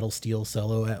pedal steel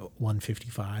solo at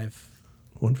 155.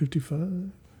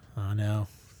 155? Oh no.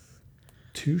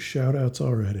 2 shout outs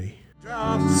already.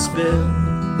 Drop the spill.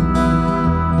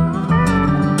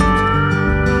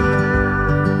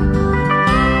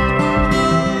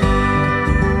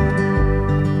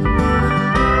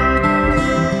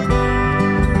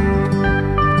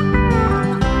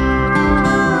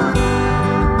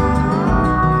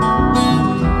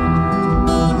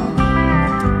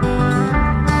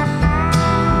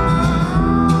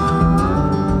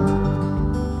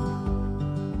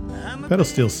 Pedal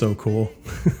steel's so cool.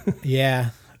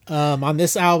 Yeah. On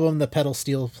this album, the pedal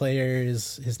steel player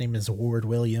his name is Ward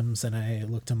Williams, and I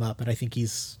looked him up, and I think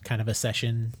he's kind of a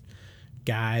session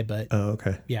guy, but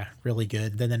okay. Yeah, really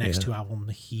good. Then the next 2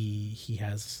 albums he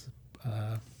has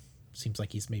seems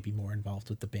like he's maybe more involved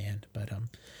with the band, but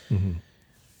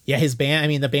yeah, his band, I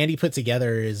mean, the band he put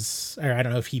together or I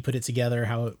don't know if he put it together,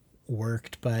 how it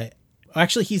worked, but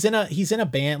actually he's in a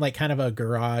band, like kind of a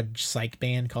garage psych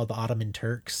band called the Ottoman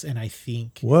Turks, and I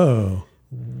think 1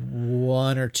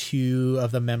 or 2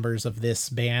 of the members of this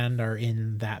band are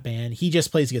in that band. He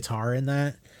just plays guitar in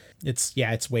that.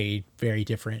 It's way very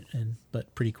different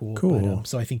but pretty cool. But,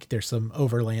 so I think there's some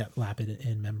overlap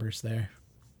in members there.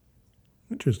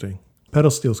 Interesting.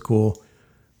 Pedal steel's cool.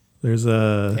 There's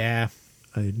a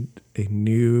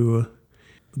new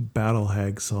Battle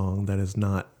Hag song that has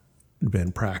not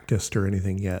been practiced or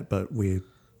anything yet, but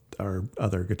our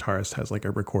other guitarist has like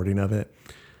a recording of it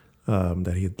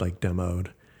that he like demoed,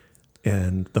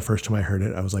 and the first time I heard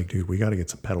it I was like, dude, we got to get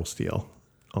some pedal steel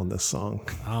on this song.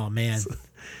 Oh man,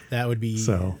 that would be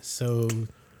so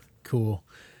cool.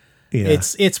 Yeah,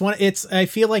 it's I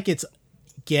feel like it's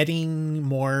getting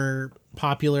more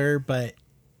popular,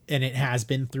 and it has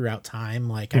been throughout time.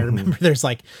 Like I remember there's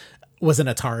was an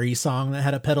Atari song that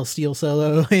had a pedal steel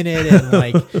solo in it, and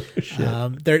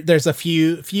there's a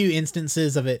few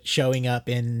instances of it showing up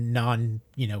in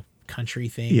country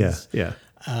things. Yeah.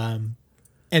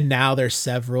 And now there's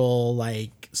several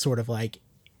sort of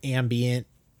ambient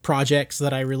projects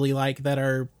that I really like that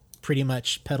are pretty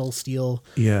much pedal steel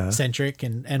centric,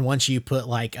 and once you put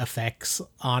effects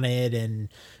on it and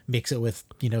mix it with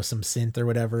some synth or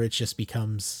whatever, it's just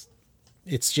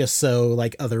so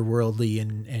otherworldly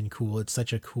and cool. It's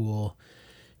such a cool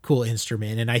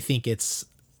instrument, and I think it's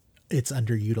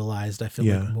underutilized. I feel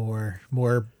like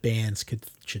more bands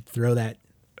should throw that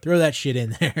shit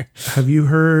in there. Have you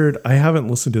heard? I haven't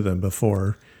listened to them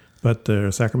before, but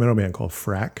the Sacramento band called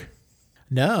Frack.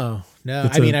 No.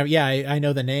 I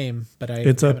know the name, but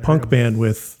it's a punk band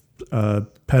with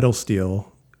pedal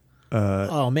steel.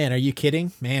 Oh man, are you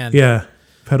kidding, man? Yeah,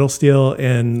 pedal steel,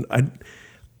 and I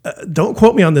don't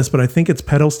quote me on this, but I think it's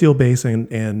pedal steel bass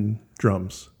and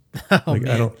drums. Oh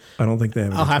man. I don't think they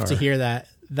have. I'll have to hear that.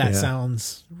 That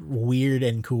sounds weird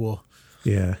and cool.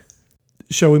 Yeah.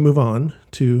 Shall we move on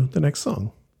to the next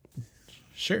song?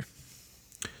 Sure.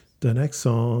 The next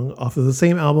song off of the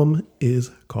same album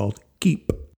is called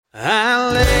Keep.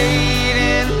 I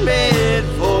laid in bed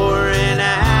for an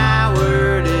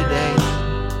hour today,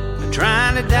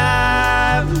 trying to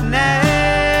die of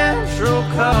natural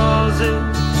causes,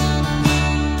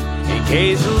 in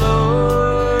case the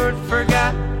Lord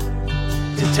forgot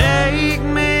to take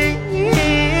me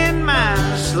in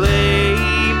my sleep.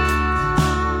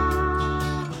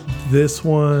 This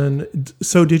one.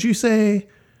 So did you say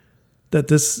that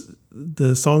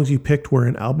the songs you picked were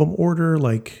in album order?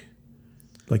 Like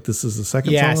this is the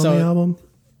second song on the album?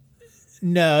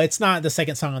 No, it's not the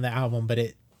second song on the album, but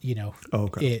it,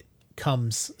 it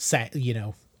comes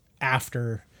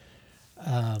after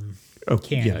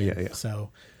Canyon. Yeah.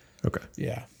 So, okay.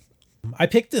 Yeah. I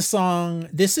picked this song.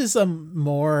 This is a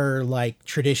more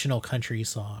traditional country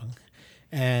song.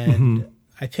 And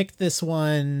I picked this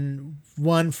one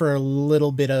for a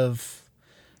little bit of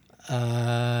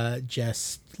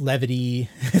just levity.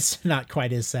 It's not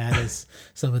quite as sad as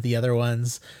some of the other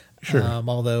ones. Sure.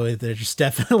 Although there's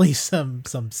definitely some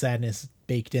sadness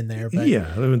baked in there. But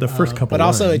yeah, I mean, the first couple. But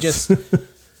lines. also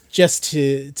just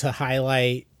to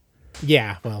highlight.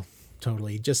 Yeah, well,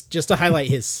 totally. Just to highlight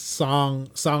his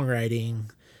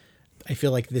songwriting. I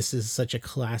feel like this is such a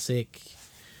classically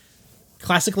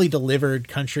delivered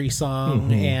country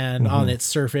song, and on its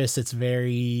surface, it's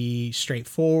very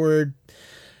straightforward.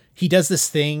 He does this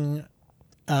thing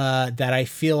that I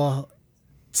feel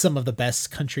some of the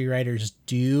best country writers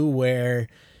do, where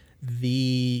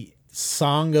the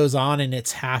song goes on and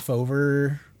it's half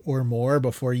over or more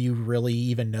before you really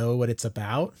even know what it's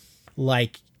about.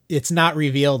 Like, it's not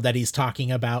revealed that he's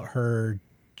talking about her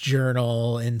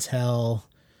journal until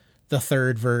the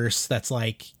third verse. That's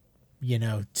like,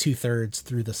 2/3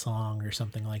 through the song or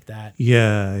something like that.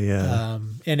 Yeah.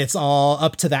 And it's all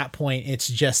up to that point. It's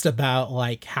just about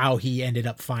like how he ended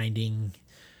up finding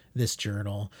this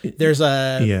journal. There's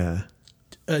a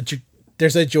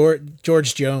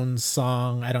George Jones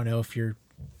song. I don't know if you're,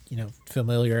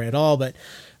 familiar at all, but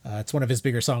it's one of his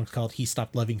bigger songs called "He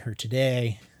Stopped Loving Her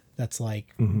Today." That's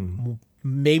like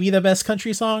maybe the best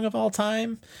country song of all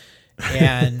time.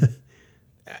 And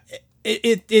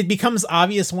it becomes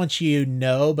obvious once you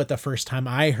know, but the first time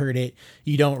I heard it,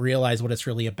 you don't realize what it's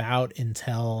really about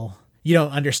until you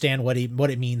don't understand what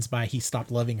it means by "he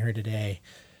stopped loving her today"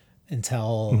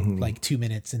 until like 2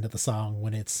 minutes into the song,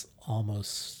 when it's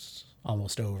almost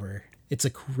over. It's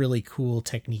a really cool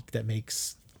technique that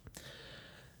makes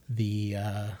the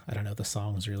the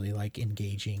songs really like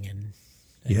engaging and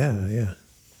yeah.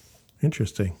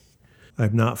 Interesting.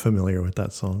 I'm not familiar with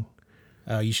that song.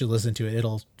 You should listen to it.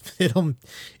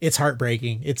 It's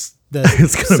heartbreaking. It's gonna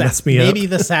mess me up.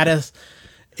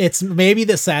 It's maybe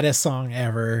the saddest song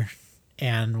ever,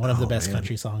 and one of the best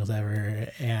country songs ever.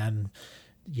 And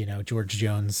George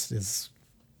Jones is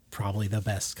probably the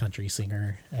best country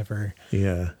singer ever.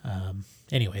 Yeah.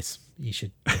 Anyways, you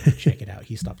should check it out.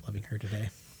 He Stopped Loving Her Today.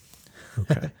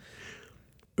 Okay.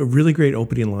 Really great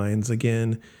opening lines.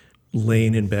 Again,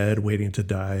 laying in bed, waiting to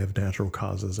die of natural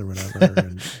causes or whatever.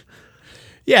 And,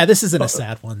 yeah, this isn't a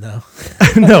sad one though.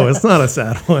 No, it's not a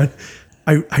sad one.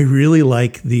 I really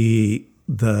like the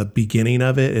beginning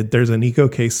of it. There's a Nico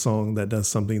Case song that does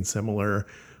something similar,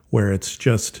 where it's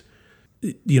just,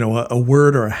 a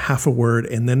word or a half a word,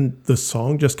 and then the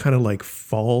song just kind of like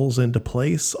falls into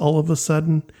place all of a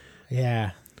sudden.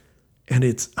 Yeah. And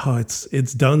it's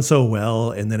done so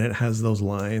well, and then it has those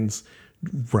lines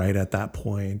right at that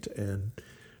point, and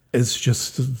it's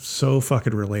just so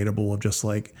fucking relatable, of just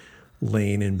like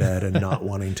laying in bed and not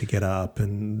wanting to get up,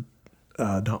 and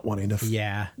not wanting to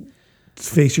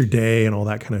face your day and all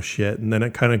that kind of shit. And then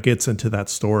it kind of gets into that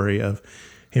story of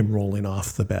him rolling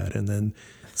off the bed and then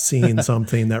seeing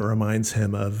something that reminds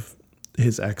him of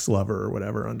his ex-lover or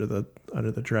whatever under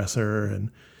the dresser. And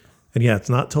yeah, it's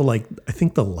not till like, I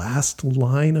think the last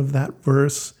line of that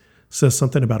verse says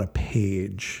something about a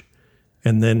page.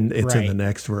 And then it's in the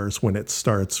next verse when it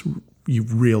starts, you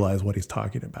realize what he's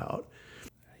talking about.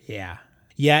 Yeah.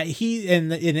 Yeah. He,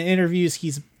 in interviews,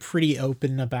 he's pretty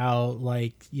open about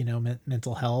like,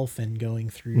 mental health and going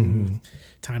through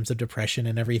times of depression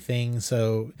and everything.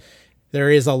 So there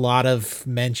is a lot of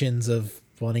mentions of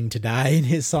wanting to die in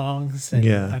his songs. And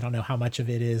I don't know how much of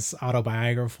it is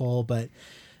autobiographical, but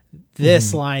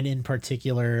this line in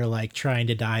particular, like trying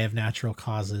to die of natural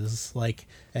causes, like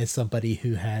as somebody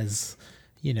who has,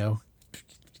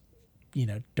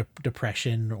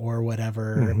 depression or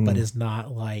whatever, but is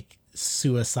not like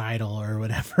suicidal or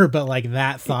whatever, but like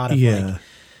that thought of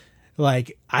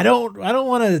like I don't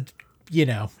want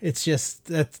to, it's just,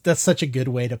 that's such a good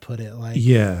way to put it. Like,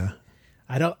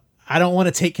 I don't want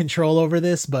to take control over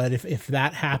this, but if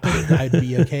that happened, I'd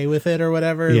be okay with it or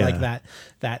whatever. Yeah. Like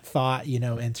that thought,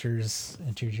 enters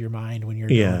your mind when you're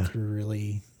going through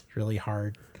really, really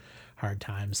hard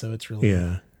times. So it's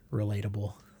really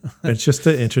relatable. It's just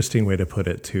an interesting way to put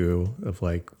it too, of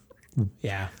like,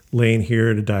 laying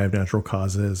here to die of natural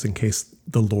causes in case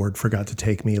the Lord forgot to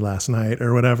take me last night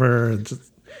or whatever.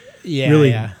 Just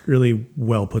really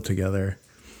well put together.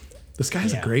 This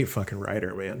guy's a great fucking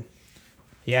writer, man.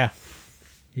 Yeah,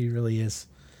 he really is.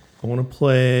 I want to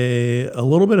play a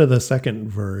little bit of the second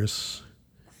verse.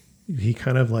 He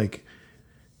kind of like,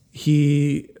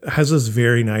 he has this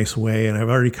very nice way, and I've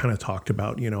already kind of talked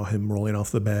about, him rolling off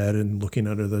the bed and looking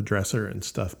under the dresser and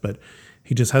stuff, but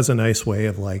he just has a nice way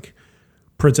of like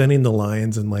presenting the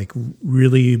lines and like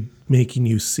really making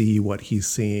you see what he's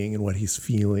seeing and what he's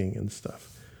feeling and stuff.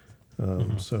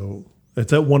 So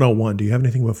it's at 101. Do you have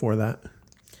anything before that?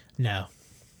 No.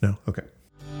 Okay.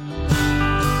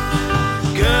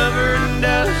 Covered in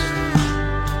dust,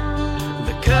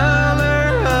 the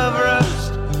color of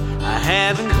rust. I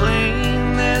haven't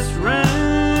cleaned this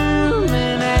room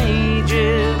in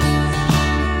ages.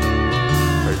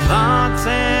 Her thoughts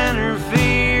and her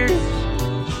fears,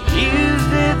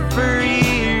 used it for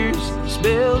years.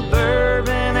 Spilled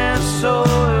bourbon and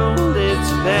soiled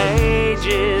its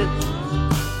pages.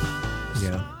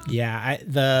 Yeah,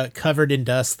 the Covered in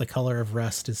Dust, the color of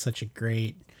rust is such a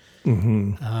great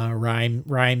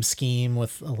rhyme scheme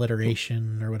with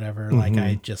alliteration or whatever. Like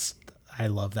I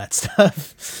love that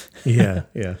stuff. Yeah.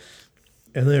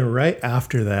 And then right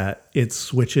after that, it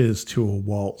switches to a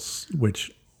waltz,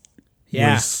 which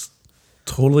was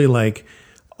totally like,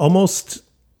 almost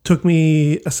took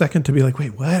me a second to be like,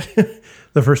 wait, what?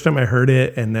 The first time I heard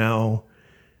it, and now,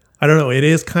 I don't know, it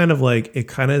is kind of like, it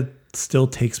kind of still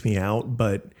takes me out,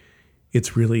 but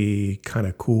it's really kind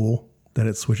of cool that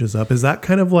it switches up. Is that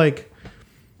kind of like,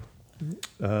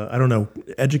 I don't know,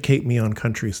 educate me on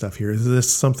country stuff here. Is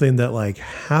this something that like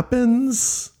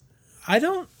happens? I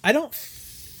don't,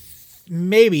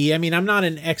 maybe. I mean, I'm not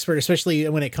an expert, especially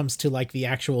when it comes to like the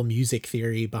actual music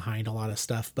theory behind a lot of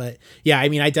stuff. But yeah, I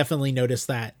mean, I definitely noticed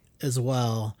that as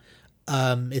well.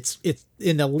 It's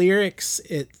in the lyrics.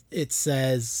 It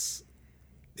says,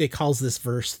 it calls this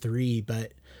verse 3,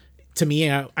 but to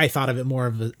me, I thought of it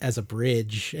more as a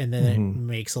bridge, and then it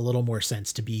makes a little more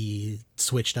sense to be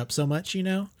switched up so much, you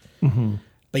know?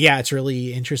 But yeah, it's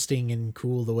really interesting and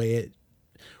cool the way it.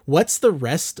 What's the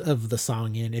rest of the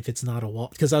song in if it's not a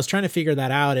waltz? Because I was trying to figure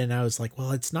that out, and I was like,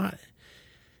 well, it's not.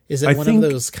 Is it one of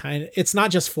those kind of? It's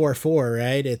not just 4/4,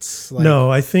 right? It's like,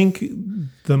 no. I think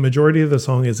the majority of the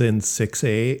song is in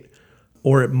 6/8,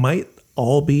 or it might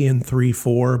all be in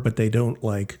 3/4, but they don't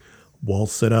like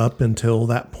waltz it up until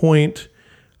that point.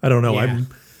 I don't know. Yeah.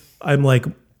 I'm like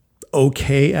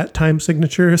okay at time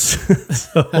signatures.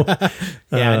 So,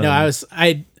 no,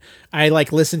 I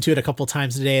like listened to it a couple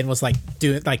times a day and was like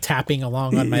doing like tapping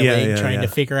along on my leg, trying to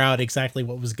figure out exactly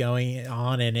what was going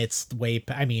on. And it's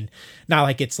I mean, not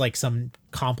like it's like some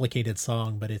complicated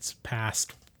song, but it's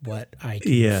past what I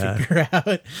can figure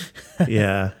out.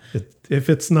 Yeah. If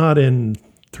it's not in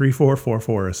 3/4, 4/4,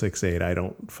 or 6/8, I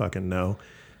don't fucking know.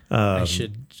 I'm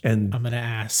gonna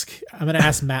ask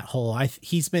Matt Hull.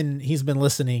 He's been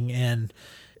listening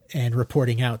and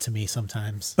reporting out to me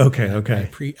sometimes. Okay.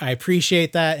 I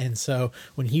appreciate that. And so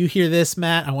when you hear this,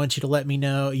 Matt, I want you to let me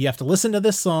know. You have to listen to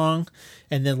this song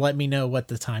and then let me know what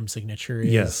the time signature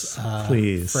is. Yes,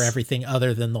 please. For everything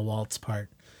other than the waltz part.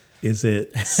 Is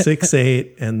it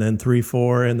 6/8 and then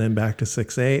 3/4 and then back to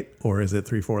 6/8, or is it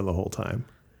 3/4 the whole time?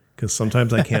 Because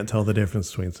sometimes I can't tell the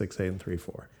difference between 6/8 and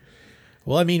 3/4.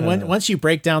 Well, I mean, once you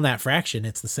break down that fraction,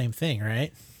 it's the same thing,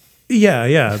 right? Yeah.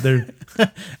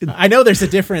 I know there's a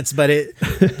difference, but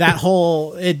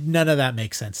none of that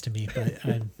makes sense to me. But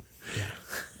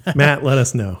Matt, let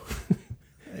us know.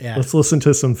 Yeah, let's listen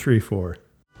to some 3/4.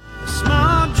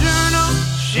 Small journal,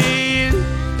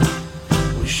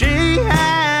 she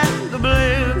had the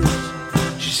blues.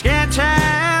 She can't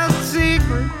tell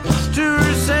secrets to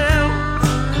herself.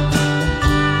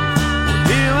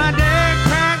 Do I dare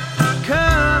crack the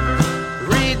cover,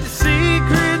 read the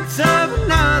secrets of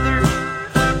another, or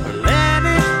let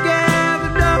it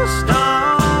gather dust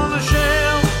on the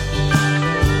shelf?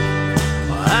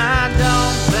 Well, I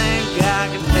don't think I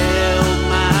can help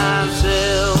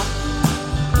myself.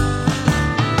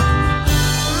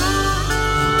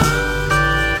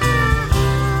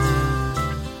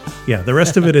 Yeah, the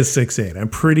rest of it is 6/8. I'm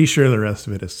pretty sure the rest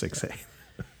of it is 6/8.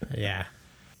 yeah.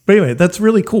 But anyway, that's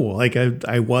really cool. Like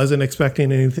I wasn't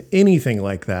expecting anything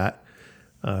like that.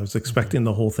 I was expecting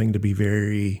the whole thing to be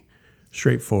very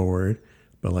straightforward,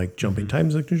 but like jumping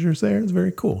time signatures there is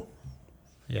very cool.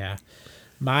 Yeah.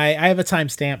 I have a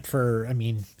timestamp for, I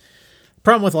mean,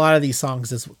 problem with a lot of these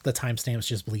songs is the timestamps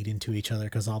just bleed into each other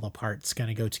because all the parts kind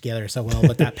of go together so well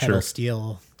with that pedal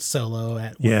steel solo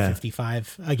at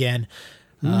 155 again.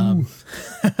 I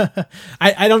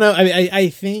don't know. I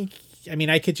think, I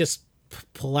mean, I could just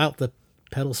pull out the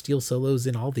pedal steel solos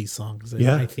in all these songs. And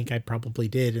I think I probably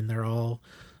did, and they're all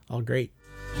great.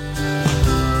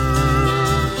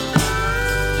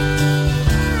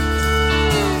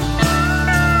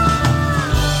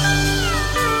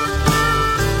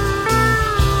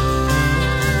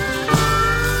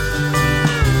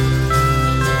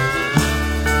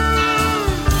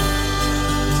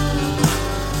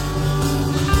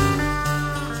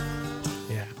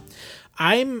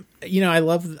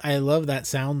 I love that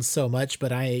sound so much,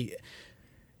 but I'm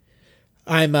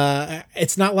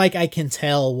it's not like I can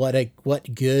tell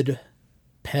what good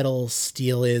pedal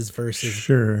steel is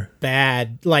versus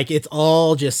bad. Like it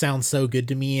all just sounds so good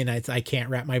to me, and I can't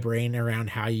wrap my brain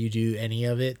around how you do any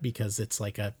of it because it's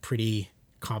like a pretty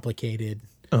complicated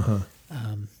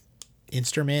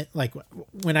instrument. Like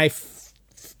when I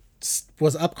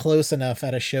was up close enough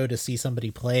at a show to see somebody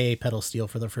play pedal steel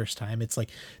for the first time, it's like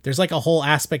there's like a whole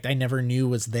aspect I never knew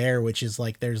was there, which is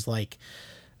like there's like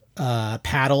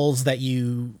paddles that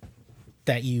you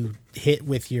hit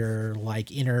with your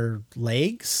like inner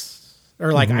legs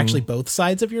or like actually both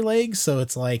sides of your legs. So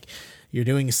it's like you're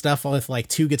doing stuff with like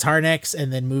 2 guitar necks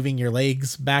and then moving your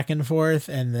legs back and forth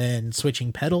and then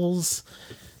switching pedals.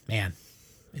 Man,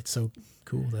 it's so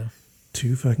cool though.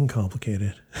 Too fucking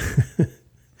complicated.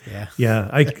 Yeah. Yeah,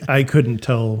 I couldn't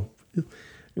tell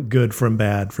good from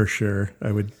bad for sure.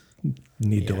 I would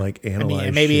need to like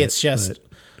analyze. Maybe it's just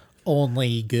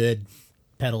only good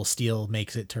pedal steel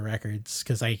makes it to records,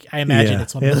 because I imagine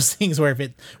it's one of those things where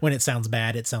when it sounds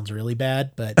bad, it sounds really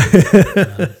bad. But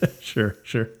sure.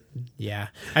 Yeah,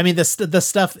 I mean the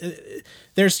stuff.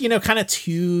 There's kind of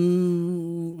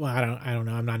two. Well, I don't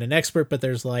know. I'm not an expert, but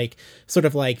there's like sort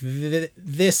of like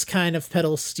this kind of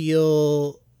pedal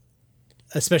steel,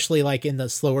 especially like in the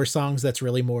slower songs, that's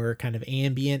really more kind of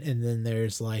ambient, and then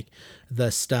there's like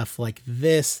the stuff like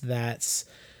this that's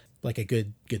like a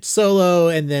good solo,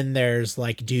 and then there's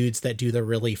like dudes that do the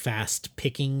really fast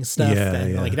picking stuff,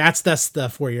 like that's the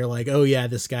stuff where you're like, oh yeah,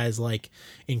 this guy's like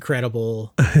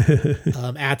incredible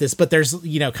at this. But there's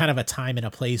kind of a time and a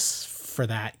place for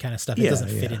that kind of stuff. It doesn't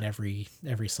fit in every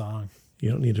song. You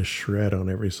don't need to shred on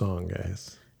every song,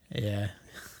 guys. Yeah.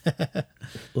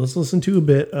 Let's listen to a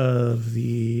bit of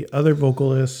the other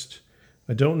vocalist.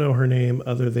 I don't know her name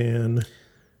other than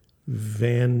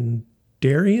Van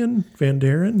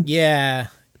Daren? Yeah,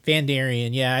 Van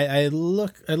Daren. Yeah, I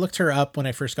looked her up when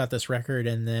I first got this record,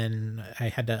 and then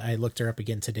I looked her up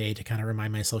again today to kind of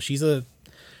remind myself. She's a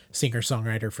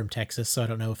singer-songwriter from Texas, so I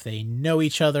don't know if they know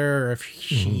each other or if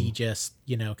she just,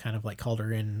 kind of like called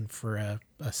her in for a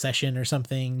session or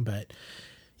something. But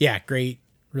yeah, great,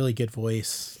 really good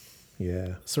voice.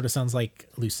 Yeah. Sort of sounds like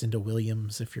Lucinda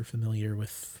Williams, if you're familiar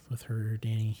with her,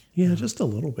 Danny. Yeah, just a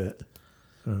little bit.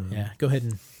 Yeah, go ahead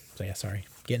and... So yeah, sorry,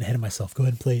 getting ahead of myself. Go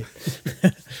ahead and play it.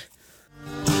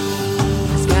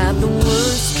 He's got the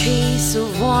worst case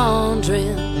of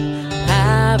wandering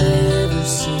I've ever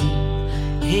seen.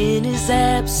 In his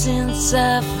absence,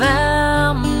 I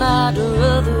found my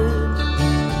druthers.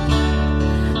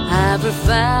 I've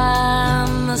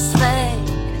refined the slack,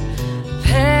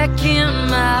 packing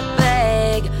my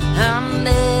bag. I'm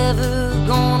never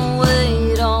gonna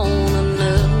wait on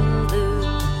another.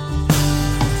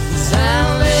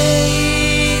 I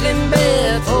laid in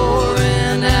bed for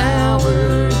an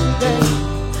hour a day,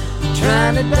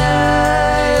 trying to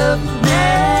die of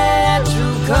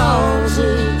natural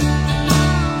causes,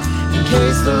 in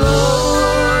case the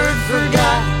Lord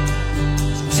forgot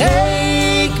to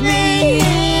take me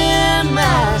in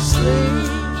my sleep.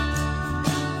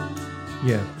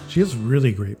 Yeah, she has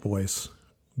really great voice.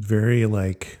 Very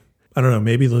like, I don't know,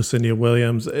 maybe Lucinda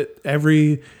Williams.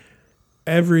 Every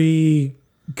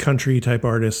country type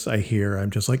artist I hear, I'm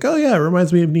just like, oh yeah, it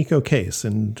reminds me of Nico Case,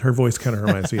 and her voice kind of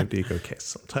reminds me of Nico Case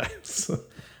sometimes.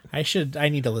 I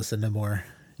need to listen to more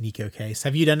Nico Case.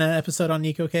 Have you done an episode on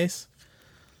Nico Case?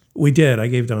 We did. I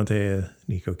gave Dante a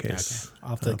Nico Case. Okay. I'll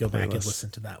have to go back and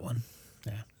listen to that one.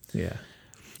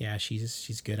 Yeah,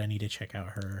 she's good. I need to check out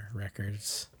her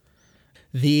records.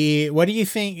 What do you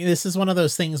think? This is one of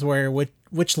those things where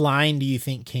which line do you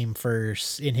think came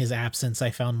first? In his absence, I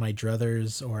found my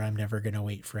druthers, or I'm never gonna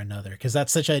wait for another? Because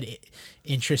that's such an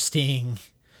interesting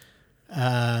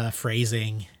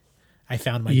phrasing. I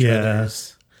found my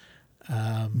druthers.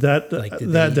 That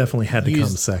definitely had to come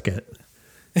second.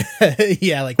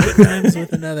 Yeah, like what times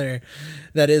with another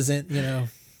that isn't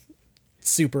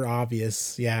super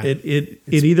obvious. Yeah, it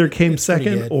either came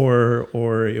second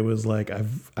or it was like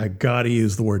I got to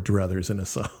use the word druthers in a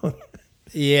song.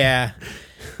 Yeah.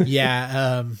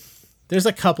 There's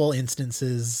a couple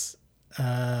instances.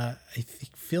 I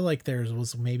feel like there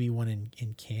was maybe one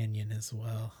in Canyon as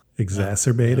well.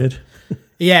 Exacerbated.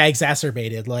 Yeah,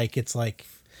 exacerbated. Like it's like,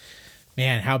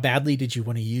 man, how badly did you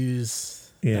want to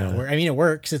use? Yeah, I mean, it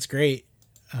works. It's great.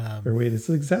 Or wait, is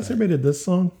Exacerbated this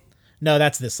song? No,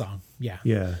 that's this song. Yeah.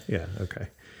 Yeah. Okay.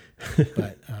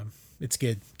 But it's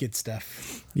good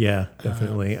stuff. Yeah,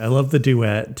 definitely. I love the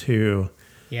duet too.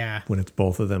 Yeah. When it's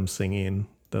both of them singing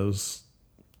those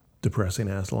depressing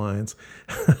ass lines.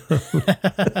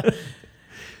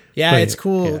 Yeah, it's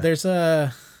cool. Yeah. There's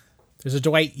a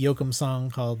Dwight Yoakam song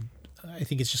called, I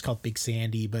think it's just called Big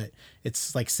Sandy, but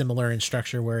it's like similar in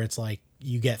structure where it's like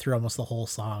you get through almost the whole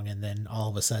song and then all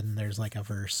of a sudden there's like a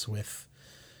verse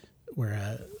where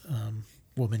a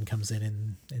woman comes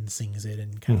in and sings it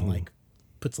and kind of like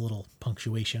puts a little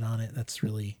punctuation on it. That's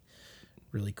really,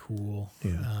 really cool.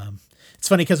 Yeah. It's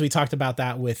funny because we talked about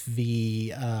that with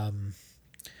the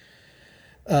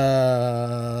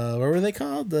what were they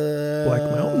called? The Black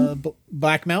Mountain.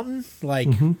 Black Mountain. Like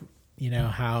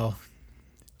how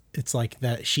it's like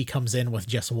that she comes in with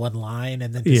just one line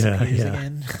and then disappears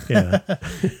again. Yeah.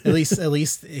 At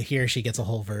least here she gets a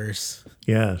whole verse.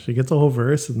 Yeah, she gets a whole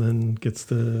verse and then gets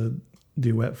to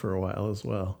duet for a while as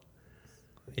well.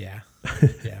 Yeah.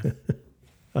 Yeah.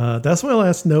 That's my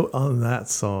last note on that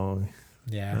song.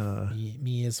 Yeah.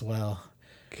 Me as well.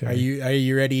 Okay. Are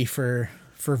you ready for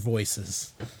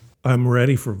voices? I'm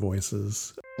ready for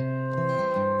voices.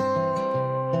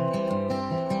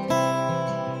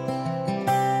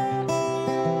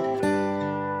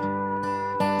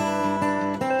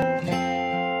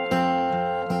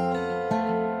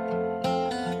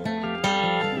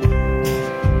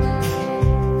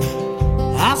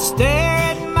 I stare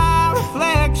at my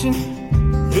reflection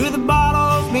through the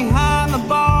bottles behind the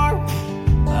bar.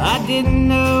 I didn't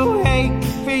know hate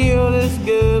could feel this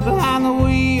good behind the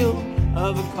wheel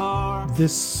of a car.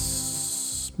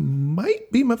 This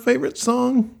might be my favorite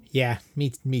song Yeah, me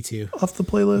too. off the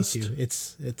playlist. Me too.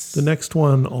 It's The next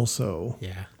one also.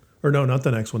 yeah, Or no, not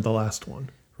the next one, the last one.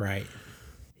 right.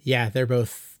 Yeah, they're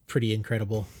both pretty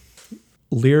incredible.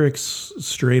 Lyrics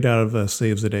straight out of a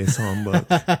Saves the Day songbook.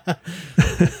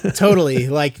 Totally.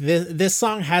 Like this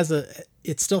song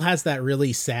it still has that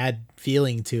really sad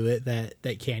feeling to it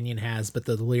that Canyon has, but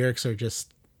the lyrics are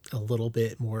just a little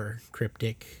bit more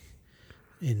cryptic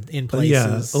in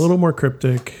places. Yeah, a little more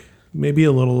cryptic, maybe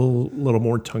a little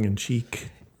more tongue in cheek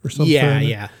or something.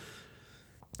 Yeah.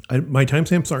 My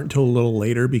timestamps aren't until a little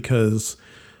later because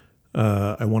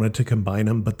I wanted to combine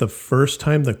them. But the first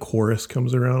time the chorus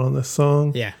comes around on this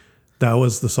song, Yeah. that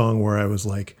was the song where I was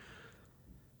like,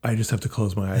 I just have to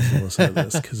close my eyes and listen to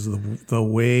this because the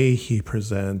way he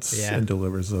presents and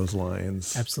delivers those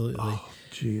lines. Absolutely. Oh,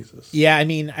 Jesus. Yeah, I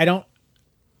mean, I don't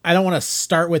want to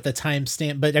start with the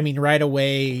timestamp, but I mean, right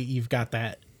away you've got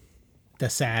the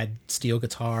sad steel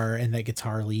guitar and that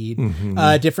guitar lead.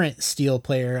 Different steel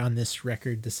player on this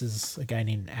record. This is a guy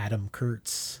named Adam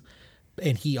Kurtz,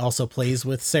 and he also plays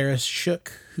with Sarah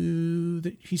Shook, who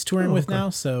he's touring with now.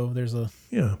 So there's a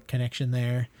connection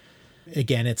there.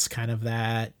 Again, it's kind of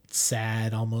that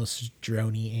sad, almost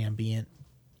droney ambient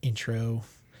intro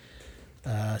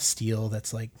steel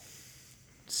that's like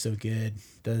so good.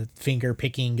 The finger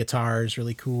picking guitar is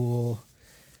really cool.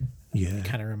 Yeah.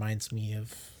 Kind of reminds me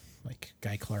of like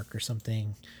Guy Clark or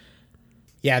something.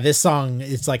 Yeah, this song,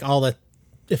 it's like all the,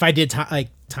 if I did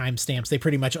timestamps, they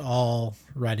pretty much all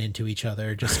run into each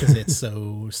other just because it's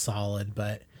so solid.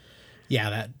 But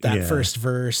yeah, that first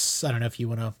verse, I don't know if you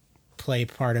want to play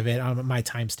part of it on my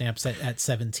timestamps at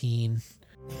 17.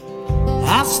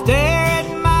 I stare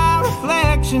at my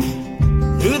reflection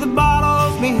through the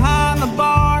bottles behind the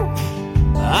bar.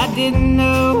 I didn't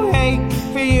know hate could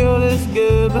feel this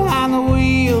good behind the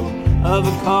wheel of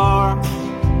a car.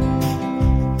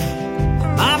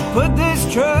 I put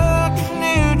this truck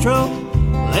in neutral,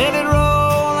 let it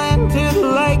roll into the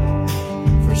lake.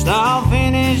 First I'll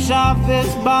finish off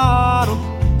this bottle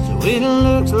so it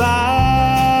looks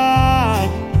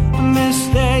like a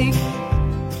mistake.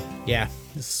 Yeah,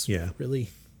 this is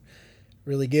really,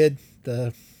 really good.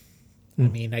 I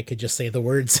mean, I could just say the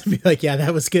words and be like, yeah,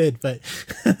 that was good, but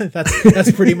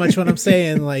that's pretty much what I'm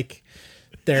saying. Like,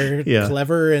 they're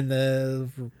clever and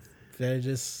they're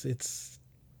just, it's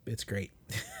great.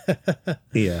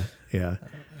 Yeah.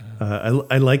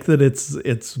 I like that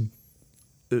it's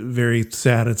very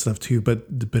sad and stuff too, but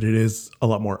it is a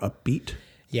lot more upbeat.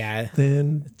 Yeah,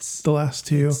 than the last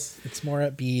two. It's more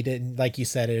upbeat, and like you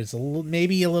said, it's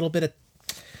maybe a little bit of,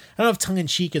 I don't know if tongue in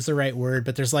cheek is the right word,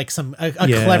 but there's like a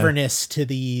cleverness to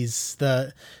these.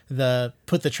 The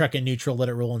put the truck in neutral, let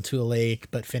it roll into a lake,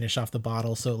 but finish off the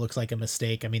bottle so it looks like a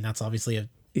mistake. I mean, that's obviously a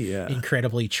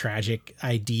incredibly tragic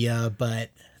idea,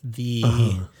 but the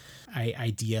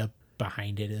idea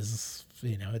behind it is,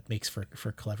 it makes for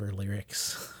clever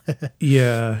lyrics.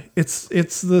 Yeah, it's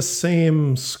the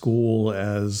same school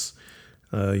as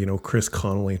Chris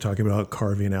Connolly talking about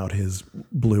carving out his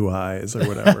blue eyes or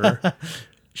whatever.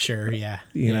 Sure, yeah.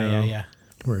 Yeah.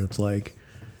 Where it's like,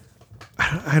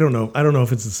 I don't know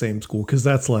if it's the same school because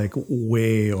that's like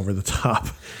way over the top.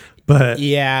 But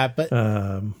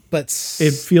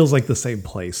it feels like the same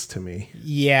place to me.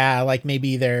 Yeah, like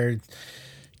maybe they're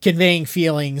conveying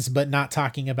feelings but not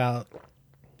talking about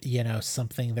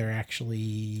something they're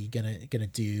actually gonna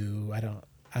do. I don't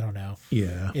know.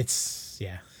 Yeah. It's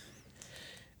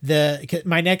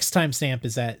my next timestamp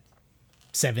is at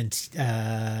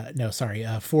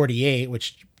 48,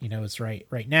 which is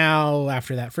right now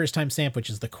after that first timestamp, which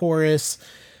is the chorus.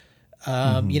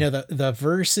 The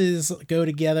verses go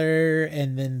together,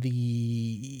 and then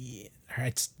this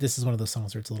is one of those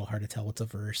songs where it's a little hard to tell what's a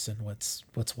verse and what's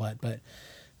what, but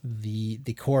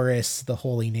the chorus, the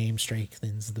holy name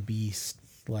strengthens the beast.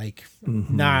 Like,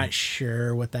 not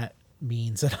sure what that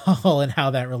means at all and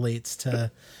how that relates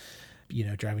to,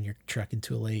 driving your truck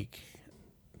into a lake.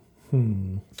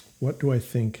 What do I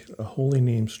think? A holy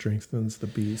name strengthens the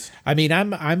beast. I mean,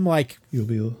 I'm like, You'll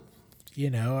be...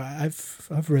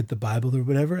 I've read the Bible or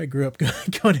whatever. I grew up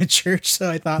going to church, so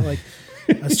I thought, like,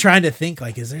 I was trying to think,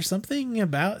 like, is there something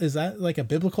is that like a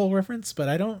biblical reference? But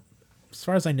I don't, as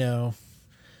far as I know,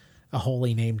 a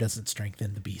holy name doesn't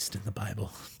strengthen the beast in the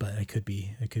Bible, but I could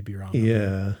be wrong.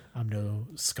 Yeah. I'm no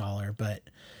scholar, but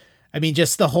I mean,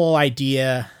 just the whole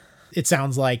idea, it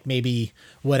sounds like maybe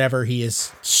whatever he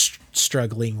is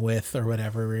struggling with or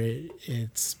whatever,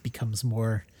 it becomes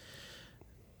more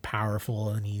powerful,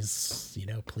 and he's,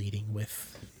 pleading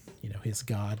with, his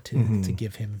God to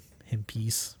give him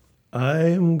peace.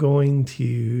 I'm going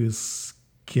to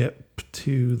skip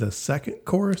to the second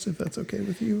chorus, if that's okay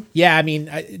with you. Yeah, I mean,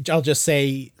 I'll just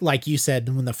say, like you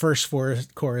said, when the first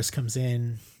chorus comes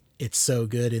in, it's so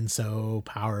good and so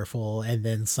powerful, and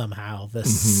then somehow the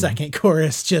second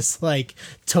chorus just like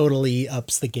totally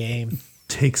ups the game.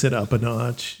 Takes it up a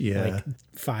notch. Yeah. Like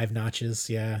 5 notches,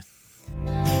 yeah.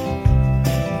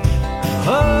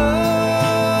 Holy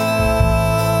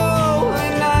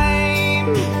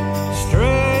name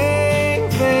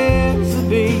strengthens the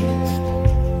beast.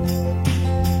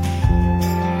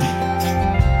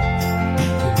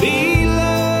 Be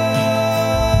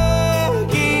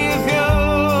lucky if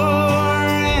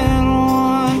you're in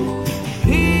one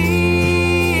piece.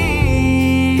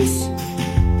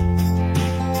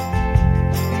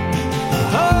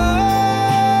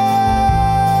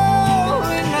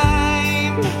 Holy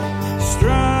name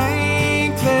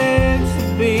strengthens the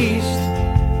beast.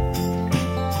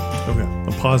 Okay.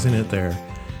 I'm pausing it there.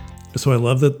 So I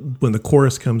love that when the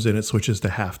chorus comes in, it switches to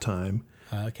halftime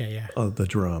Okay, yeah. of the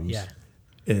drums. Yeah.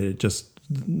 It just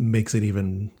makes it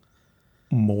even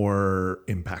more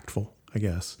impactful, I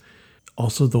guess.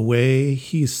 Also, the way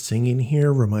he's singing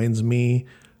here reminds me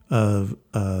of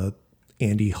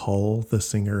Andy Hull, the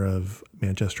singer of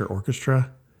Manchester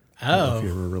Orchestra. I don't know if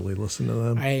you ever really listened to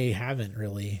them. I haven't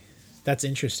really. That's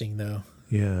interesting, though.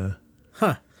 Yeah.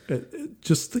 Huh.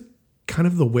 Just the kind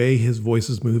of the way his voice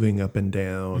is moving up and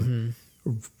down.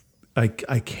 I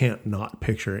can't not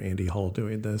picture Andy Hull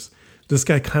doing this. This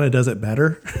guy kind of does it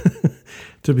better,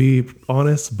 to be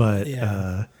honest, but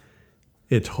Yeah.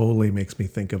 It totally makes me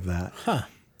think of that. Huh.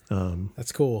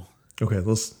 That's cool. Okay,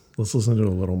 let's listen to a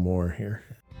little more here.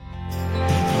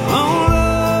 Oh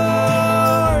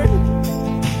Lord,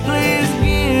 please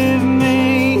give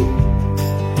me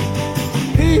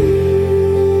peace.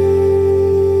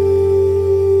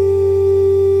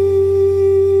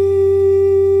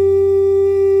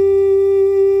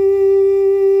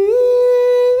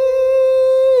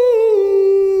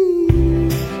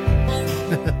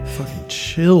 Fucking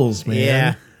chills, man.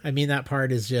 Yeah. I mean, that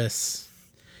part is just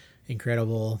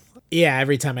incredible. Yeah,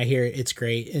 every time I hear it, it's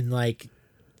great. And like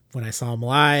when I saw him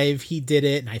live, he did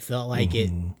it, and I felt like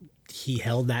he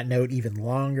held that note even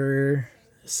longer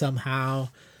somehow.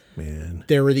 Man.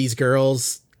 There were these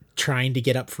girls trying to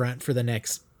get up front for the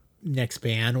next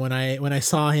band when I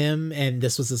saw him, and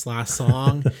this was his last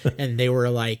song, and they were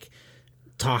like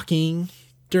talking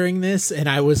during this, and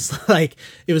I was like,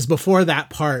 it was before that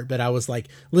part, but I was like,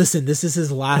 listen, this is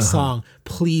his last song.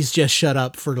 Please just shut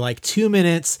up for like 2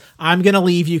 minutes. I'm gonna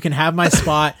leave. You can have my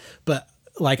spot, but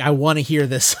like I want to hear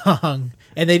this song.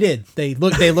 And they did. They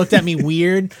looked at me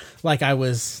weird, like I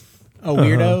was a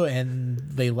weirdo, and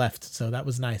they left. So that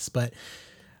was nice. But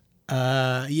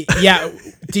yeah,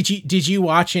 did you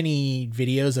watch any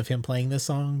videos of him playing this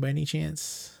song by any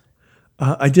chance?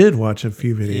 I did watch a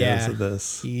few videos of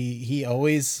this. He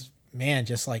always, man,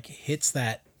 just like hits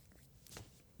that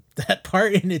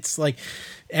part, and it's like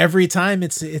every time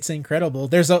it's incredible.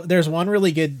 There's one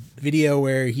really good video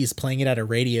where he's playing it at a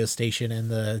radio station, and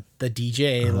the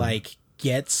DJ like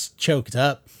gets choked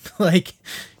up. Like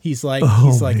he's like,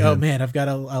 oh man, I've got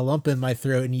a lump in my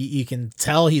throat, and you can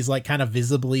tell he's like kind of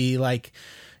visibly like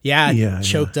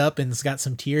choked up, and has got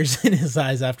some tears in his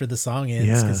eyes after the song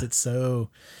ends, because it's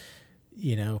so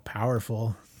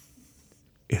powerful.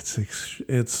 It's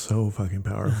so fucking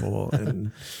powerful.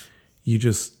 And you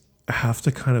just have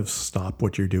to kind of stop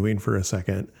what you're doing for a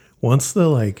second. Once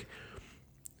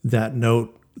that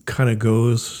note kind of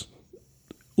goes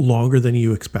longer than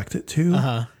you expect it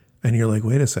to, and you're like,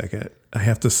 wait a second, I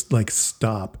have to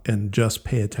stop and just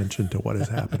pay attention to what is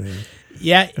happening.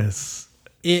 Yeah.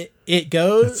 It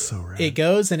goes, it's so rad. It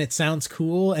goes and it sounds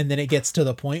cool. And then it gets to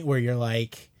the point where you're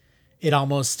like, it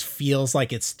almost feels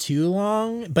like it's too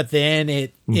long, but then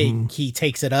he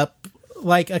takes it up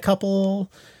like a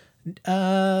couple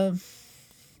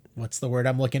What's the word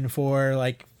I'm looking for?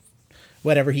 Like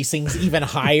whatever, he sings even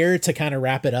higher to kind of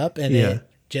wrap it up, and it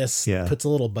just puts a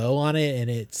little bow on it, and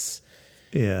it's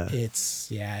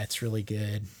really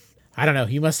good. I don't know.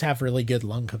 You must have really good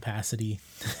lung capacity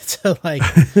to like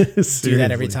do that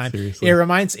every time. Seriously.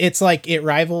 It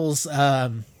rivals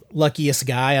Luckiest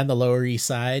Guy on the Lower East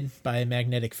Side by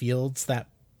Magnetic Fields. That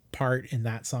part in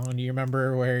that song, do you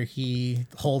remember where he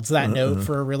holds that note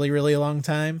for a really, really long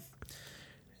time?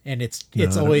 And it's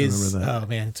always, oh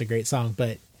man, it's a great song,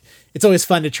 but it's always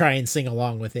fun to try and sing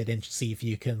along with it and see if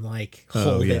you can like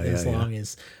hold it as long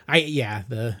as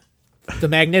the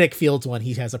Magnetic Fields one.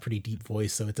 He has a pretty deep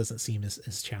voice, so it doesn't seem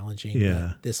as challenging.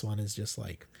 Yeah. But this one is just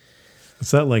like,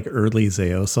 it's that like early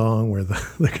Zayo song where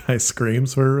the guy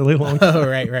screams for a really long time. Oh,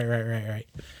 right.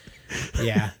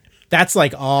 Yeah. That's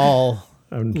like all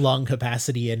lung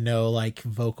capacity and no like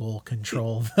vocal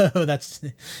control. That's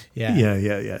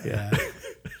Yeah.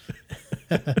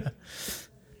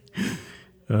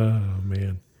 Oh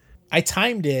man. I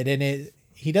timed it, and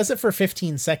he does it for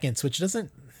 15 seconds, which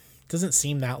doesn't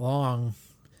seem that long,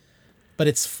 but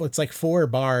it's like 4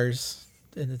 bars,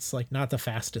 and it's like not the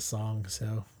fastest song,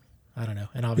 so I don't know.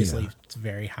 And obviously it's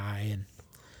very high. And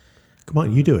come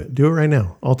on, you do it right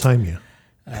now. I'll time you.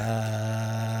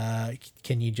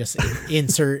 Can you just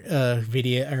insert a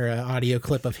video or an audio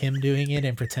clip of him doing it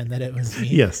and pretend that it was me?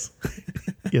 Yes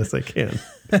I can.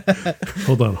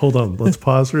 Hold on, let's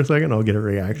pause for a second. I'll get a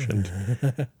reaction.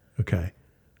 Okay.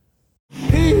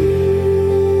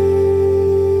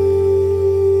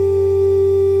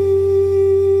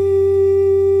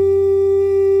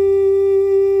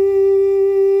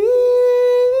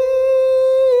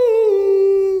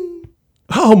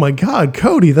 Oh my God,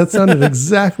 Cody, that sounded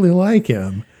exactly like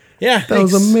him. Yeah, that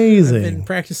was amazing. I've been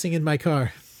practicing in my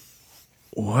car.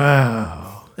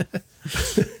 Wow.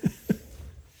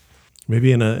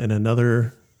 Maybe in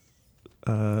another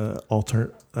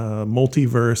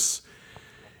multiverse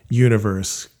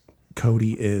universe,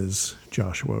 Cody is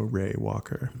Joshua Ray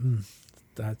Walker.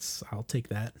 I'll take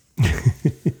that.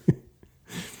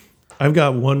 I've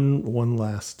got one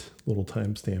last little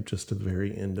timestamp just to the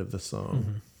very end of the song.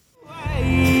 Mm-hmm.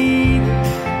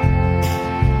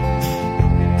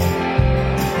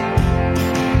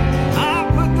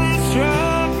 I put this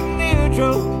truck in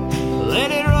neutral,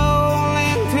 let it roll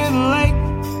into the lake.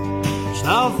 Just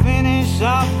I'll finish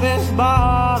off this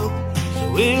bottle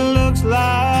so it looks like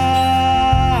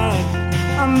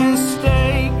a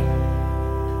mistake.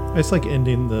 I just like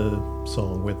ending the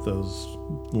song with those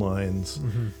lines.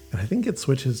 Mm-hmm. And I think it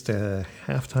switches to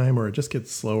halftime, or it just gets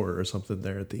slower or something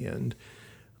there at the end.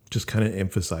 Just kind of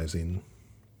emphasizing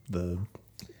the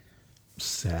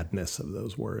sadness of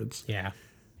those words. Yeah.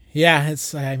 I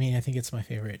think it's my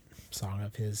favorite song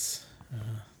of his.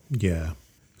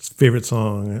 Favorite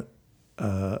song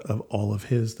of all of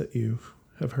his that you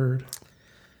have heard?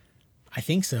 I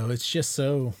think so. It's just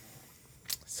so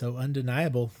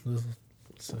undeniable.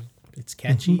 So it's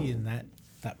catchy, and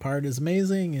that part is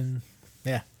amazing, and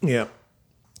yeah. Yeah.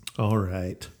 All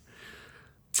right.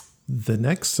 The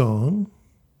next song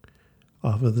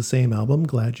off of the same album,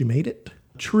 Glad You Made It,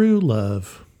 True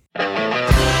Love. You can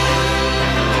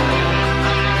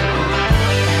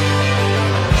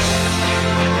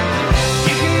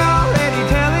already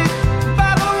tell it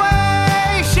by the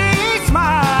way she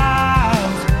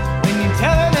smiles when you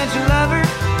tell her that you love her,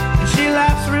 and she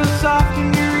laughs real soft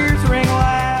and your ears ring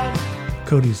loud.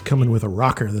 Cody's coming with a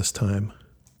rocker this time.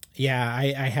 Yeah,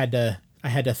 I had to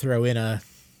throw in a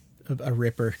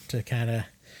ripper to kind of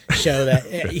show that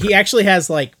he actually has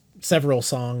like several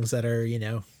songs that are,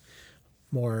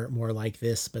 more like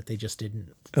this, but they just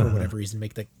didn't, for whatever reason,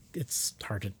 it's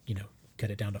hard to,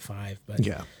 cut it down to 5, but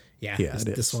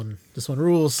this one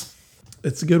rules.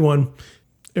 It's a good one.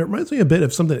 It reminds me a bit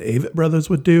of something Avett Brothers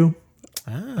would do.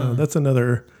 That's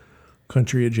another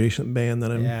country adjacent band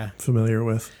that I'm familiar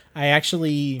with. I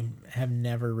actually have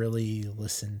never really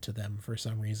listened to them for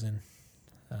some reason.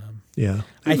 They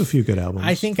have a few good albums.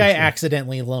 I think I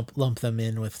accidentally lump them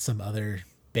in with some other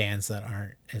bands that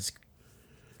aren't as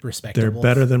respectable. They're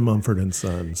better than Mumford &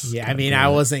 Sons. Yeah, I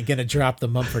wasn't going to drop the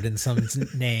Mumford &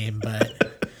 Sons name, but...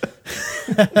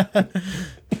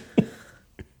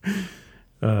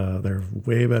 they're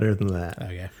way better than that.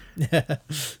 Okay.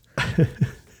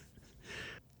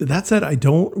 That said, I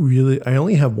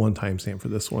only have one timestamp for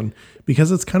this one because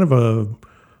it's kind of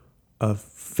a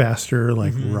faster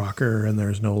rocker, and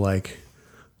there's no like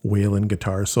wailing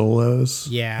guitar solos.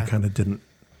 Yeah.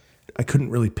 I couldn't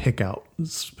really pick out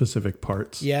specific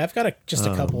parts. Yeah, I've got a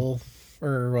couple,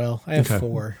 I have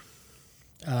 4.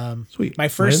 Sweet. My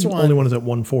first one. Only one is at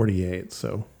 148.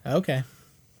 So okay.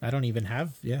 I don't even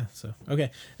have. Yeah. So,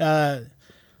 okay.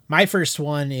 My first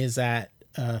one is at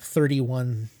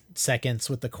 31 seconds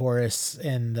with the chorus.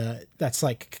 And that's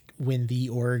like when the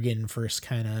organ first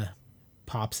kind of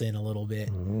pops in a little bit.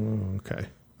 Oh, okay.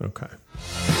 Okay.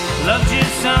 Love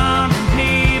just some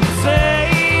people say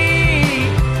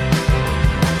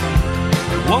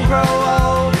won't grow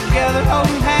old together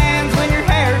holding hands when your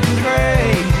hair's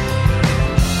gray.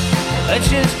 Let's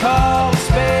just call a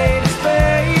spade a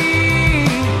spade.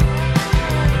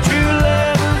 True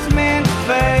love was meant to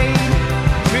fade.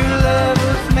 True love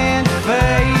was meant to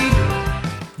fade.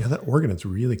 Yeah, that organ is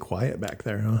really quiet back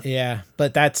there, huh? Yeah,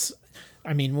 but that's,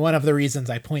 I mean, one of the reasons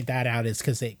I point that out is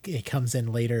because it comes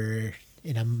in later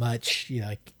in a much,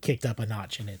 like kicked up a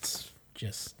notch, and it's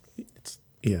just, it's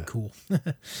Yeah. cool.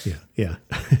 Yeah.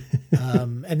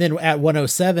 And then at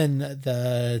 107,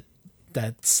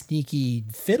 that sneaky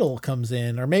fiddle comes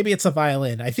in, or maybe it's a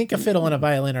violin. I think a fiddle and a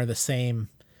violin are the same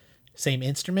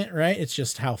instrument, right? It's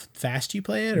just how fast you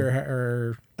play it,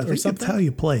 or I think something. it's how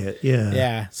you play it. Yeah.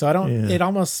 Yeah. So I don't. Yeah. It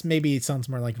almost maybe it sounds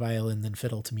more like violin than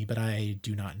fiddle to me, but I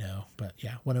do not know. But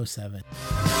yeah, 107.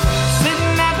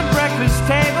 Sitting at the breakfast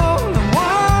table, no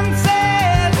one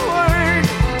says a word.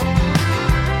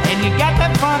 And you got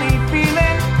that funny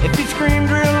feeling, if you screamed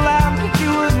real loud that you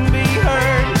wouldn't be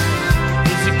heard.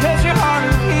 Is it 'cause you're hard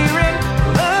of hearing,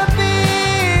 a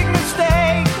big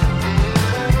mistake?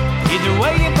 Either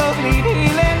way, you both need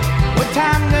healing. What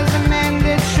time does it mend?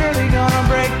 It's surely gonna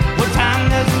break. What time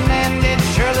does it mend? It's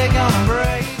surely gonna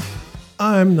break.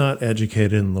 I'm not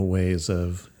educated in the ways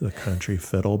of the country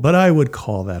fiddle, but I would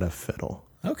call that a fiddle.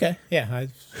 Okay. Yeah. I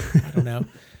don't know.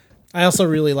 I also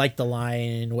really like the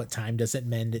line, "What time does it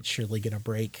mend? It's surely gonna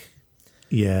break."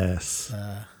 Yes.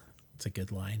 It's a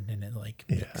good line, and it like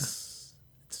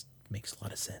makes a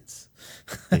lot of sense.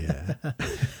 Yeah.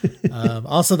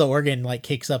 Also, the organ like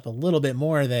kicks up a little bit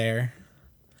more there.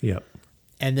 Yep.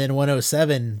 And then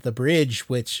 107, the bridge,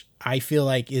 which I feel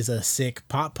like is a sick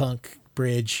pop punk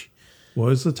bridge.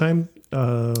 What is the time?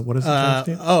 What is the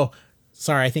timestamp? Oh,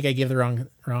 sorry, I think I gave the wrong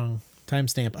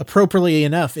timestamp. Appropriately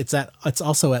enough, it's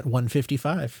also at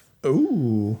 155.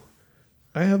 Ooh.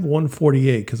 I have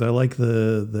 148 because I like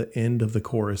the end of the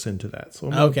chorus into that. So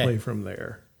I'm going to play from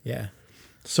there. Yeah.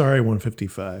 Sorry,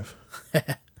 155. True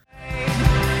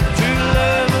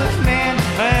love was meant to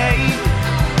fade.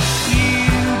 You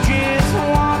just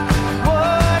want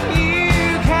what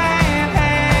you can't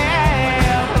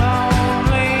have.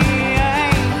 Lonely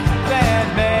ain't that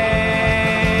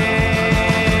bad.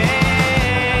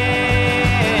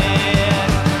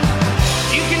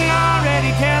 You can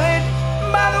already tell it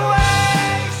by the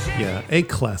way. Yeah, a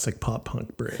classic pop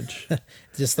punk bridge.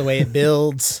 Just the way it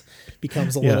builds,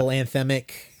 becomes a little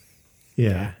anthemic.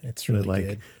 Yeah, it's really it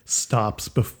good. Stops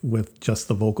with just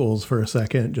the vocals for a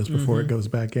second, just before it goes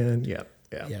back in. Yeah.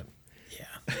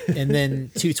 And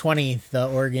then 220, the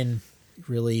organ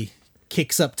really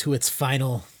kicks up to its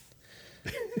final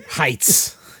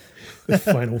heights. The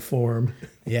final form.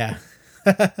 Yeah.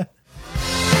 Love's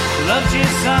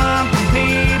just something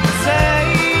people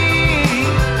say.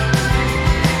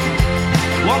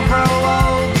 Won't grow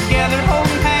old together,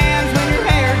 holding hands when your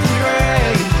hair's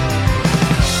gray.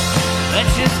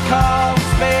 Let's just call a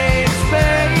spade a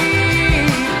spade.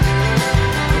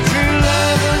 True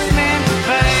love was meant to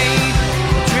fade.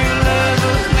 True love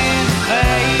was meant to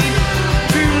fade.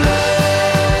 True love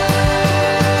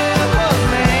was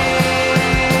meant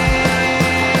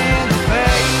to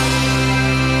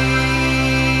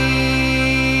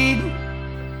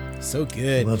fade. So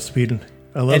good.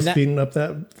 I love speeding up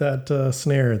that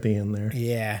snare at the end there.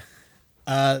 Yeah.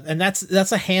 And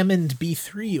that's a Hammond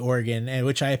B3 organ, and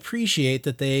which I appreciate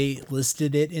that they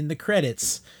listed it in the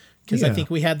credits, because I think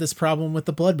we had this problem with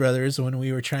the Blood Brothers when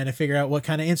we were trying to figure out what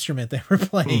kind of instrument they were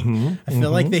playing. I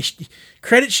feel like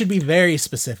credit should be very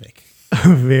specific.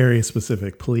 Very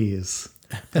specific, please.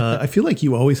 I feel like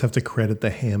you always have to credit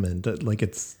the Hammond, like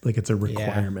it's a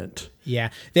requirement. Yeah.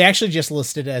 They actually just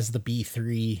listed it as the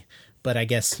B3. But I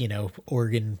guess,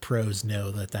 organ pros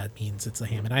know that means it's a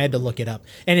Hammond. I had to look it up.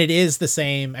 And it is the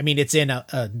same. I mean, it's in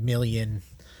a million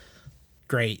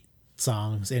great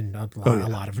songs and a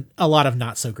lot of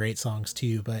not so great songs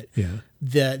too. But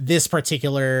this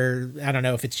particular, I don't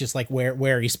know if it's just like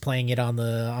where he's playing it on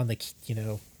the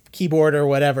keyboard or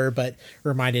whatever, but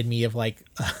reminded me of like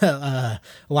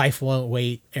Life Won't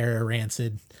Wait era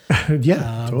Rancid.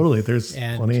 Yeah, totally. There's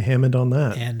plenty of Hammond on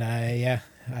that. And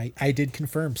I did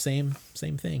confirm same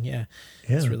thing. Yeah.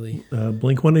 It's really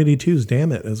Blink 182's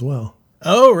Damn It as well.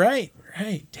 Oh, right.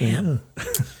 Damn. Yeah.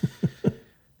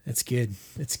 It's good.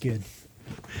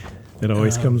 It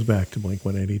always comes back to Blink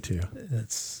 182.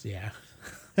 That's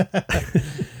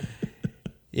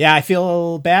Yeah, I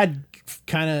feel bad.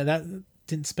 Kind of that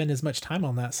didn't spend as much time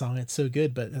on that song. It's so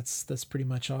good, but that's pretty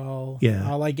much all. Yeah.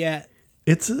 all I get.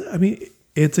 It's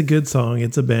a good song.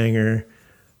 It's a banger.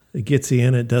 It gets you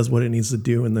in. It does what it needs to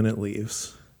do, and then it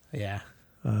leaves. Yeah.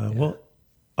 Well,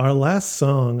 our last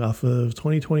song off of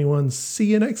 2021's See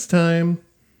You Next Time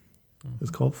is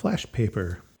called Flash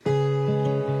Paper.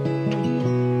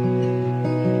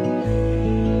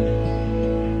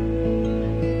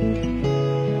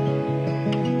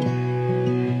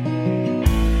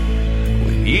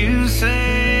 When you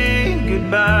say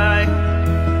goodbye,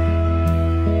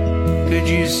 could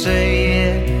you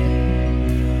say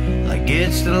it like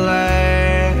it's the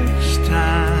last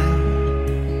time?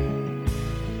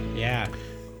 Yeah.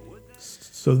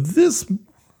 So this,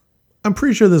 I'm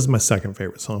pretty sure this is my second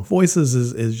favorite song. Voices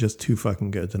is just too fucking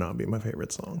good to not be my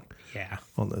favorite song Yeah.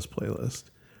 on this playlist.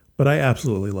 But I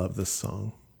absolutely love this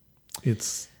song.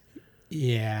 It's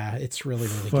Yeah. It's really,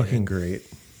 really fucking good. great.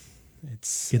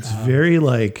 It's It's very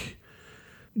like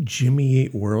Jimmy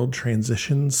Eat World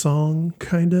transition song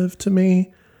kind of to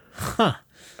me. Huh.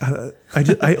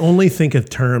 I only think of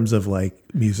terms of like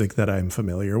music that I'm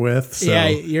familiar with. So Yeah,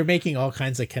 you're making all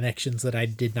kinds of connections that I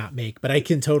did not make, but I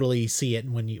can totally see it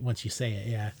once you say it.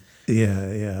 Yeah.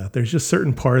 yeah. There's just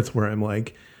certain parts where I'm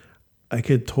like, I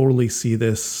could totally see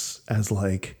this as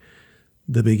like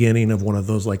the beginning of one of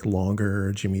those like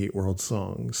longer Jimmy Eat World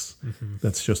songs.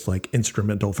 That's just like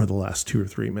instrumental for the last 2 or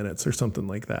 3 minutes or something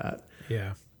like that.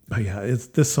 Yeah. But yeah,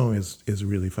 this song is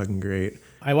really fucking great.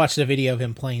 I watched a video of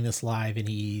him playing this live, and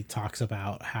he talks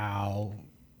about how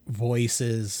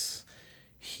Voices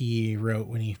he wrote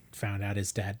when he found out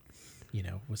his dad,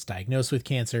 was diagnosed with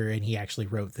cancer, and he actually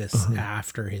wrote this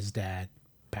after his dad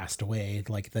passed away,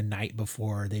 like the night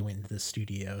before they went into the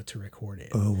studio to record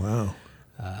it. Oh wow.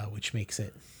 Which makes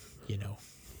it,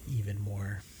 even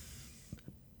more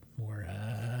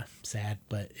sad,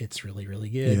 but it's really, really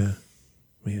good. Yeah,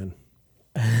 man.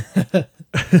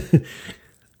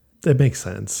 That makes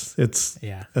sense. It's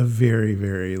Yeah. a very,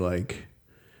 very like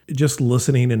just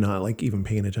listening and not like even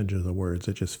paying attention to the words.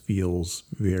 It just feels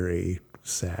very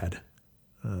sad.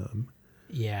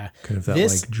 Yeah. Kind of that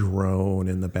like drone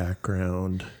in the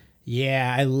background.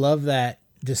 Yeah, I love that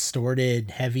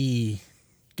distorted, heavy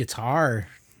guitar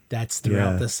that's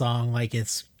throughout the song. Like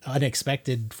it's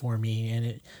unexpected for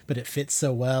me, but it fits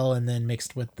so well. And then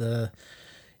mixed with the,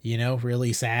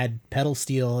 really sad pedal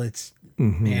steel, it's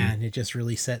man, it just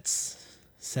really sets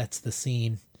the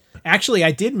scene. Actually,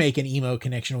 I did make an emo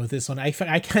connection with this one. I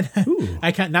kind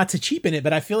of not to cheapen it,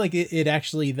 but I feel like it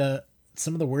actually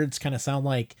some of the words kind of sound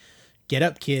like Get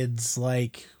Up Kids,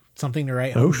 like something to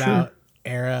write home about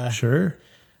era. Sure.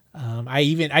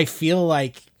 I feel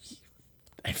like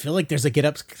there's a Get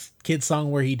Up Kids song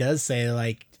where he does say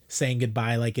like saying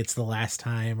goodbye like it's the last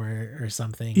time or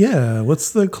something. Yeah.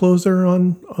 What's the closer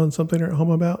on something to write home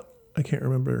about? I can't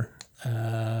remember.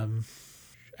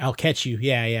 I'll Catch You.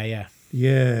 Yeah.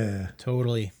 Yeah.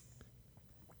 Totally.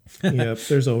 Yep.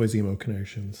 There's always emo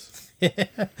connections.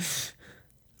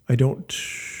 I don't.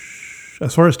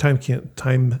 As far as time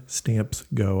stamps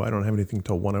go, I don't have anything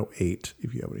till 108.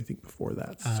 If you have anything before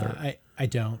that, I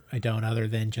don't. Other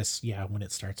than just when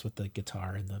it starts with the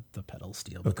guitar and the pedal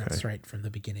steel. But that's right from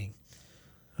the beginning.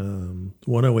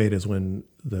 108 is when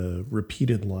the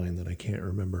repeated line that I can't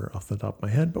remember off the top of my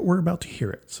head, but we're about to hear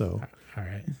it. So, all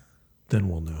right, then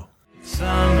we'll know. Some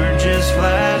are just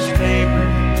flash paper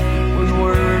with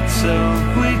words so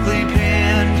quickly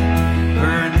penned,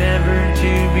 heard never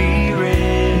to be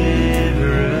read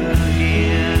ever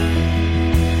again.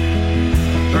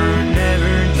 Heard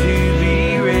never to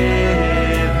be read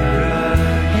ever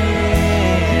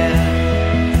again.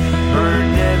 Heard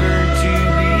never to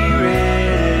be read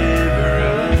ever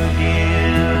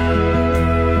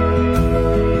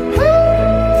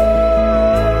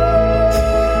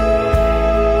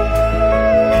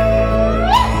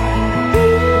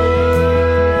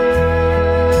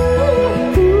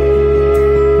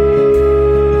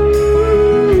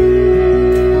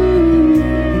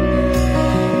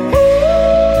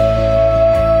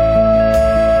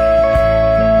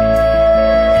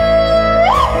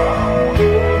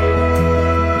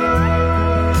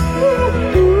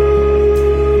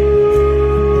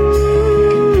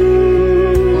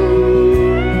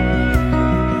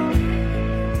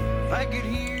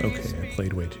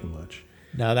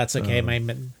No, that's okay.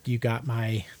 You got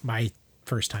my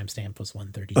first timestamp was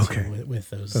 132 with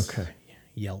those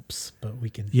yelps, but we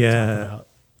can talk about.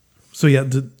 So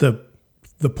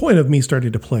the point of me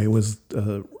starting to play was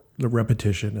the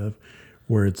repetition of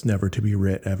words never to be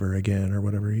writ ever again or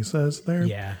whatever he says there.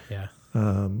 Yeah.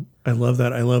 I love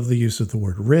that. I love the use of the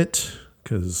word writ,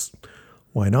 because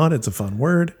why not? It's a fun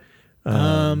word.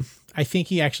 I think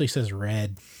he actually says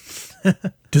red.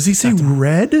 Does he say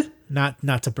red?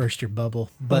 Not to burst your bubble,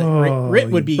 but writ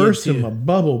would be bursting my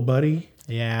bubble, buddy.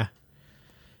 Yeah.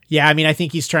 Yeah, I mean, I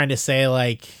think he's trying to say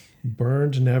like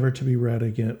burned never to be read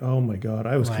again. Oh my God,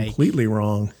 I was like, completely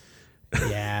wrong.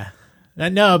 Yeah.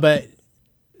 No, but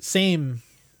same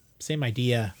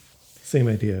idea. Same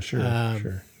idea, sure,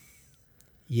 sure.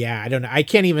 Yeah, I don't know. I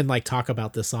can't even like talk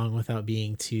about this song without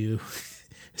being too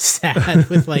sad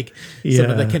with like some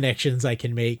of the connections I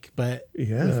can make, but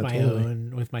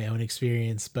with my own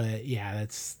experience. But yeah,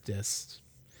 that's just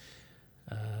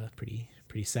pretty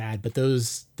sad. But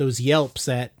those yelps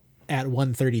at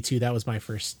 1:32, that was my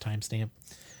first timestamp.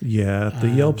 Yeah, the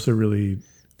yelps are really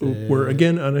were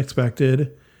again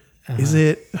unexpected.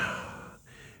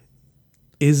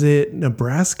 Is it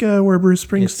Nebraska where Bruce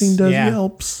Springsteen does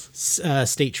yelps?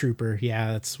 State Trooper.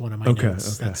 Yeah, that's one of my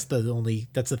notes. Okay. That's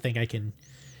the thing I can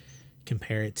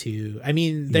compare it to. I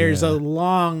mean, there's a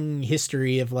long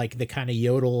history of like the kind of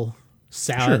yodel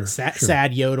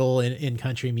sad yodel in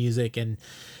country music, and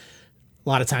a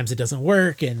lot of times it doesn't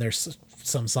work, and there's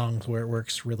some songs where it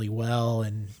works really well,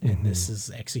 and this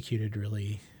is executed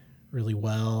really, really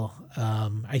well.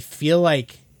 I feel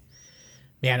like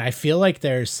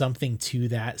there's something to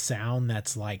that sound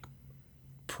that's like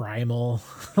primal,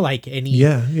 like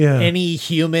any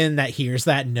human that hears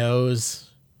that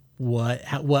knows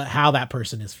how that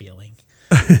person is feeling.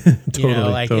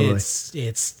 Totally.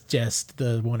 It's just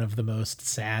one of the most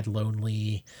sad,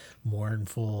 lonely,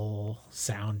 mournful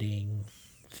sounding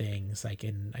things I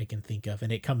can think of,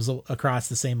 and it comes across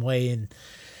the same way in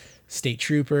State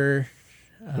Trooper.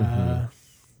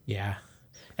 Yeah,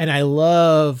 and I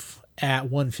love at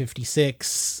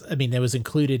 156. I mean, that was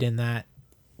included in that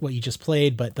what you just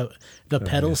played, but the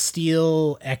pedal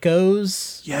steel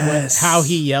echoes how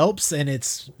he yelps, and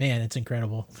it's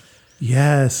incredible.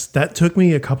 Yes, that took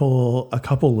me a couple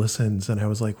listens, and I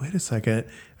was like, wait a second.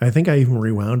 I think I even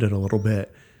rewound it a little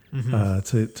bit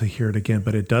to hear it again,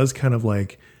 but it does kind of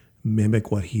like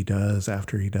mimic what he does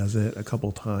after he does it a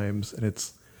couple times, and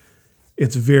it's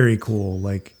very cool,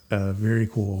 like a very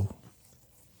cool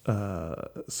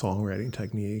songwriting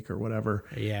technique or whatever.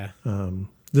 Yeah.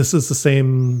 This is the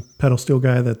same pedal steel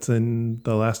guy that's in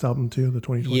the last album too, the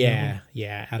 2020 album?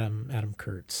 Yeah, Adam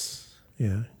Kurtz.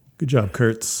 Yeah. Good job,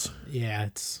 Kurtz. Yeah,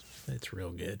 it's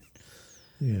real good.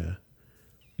 Yeah.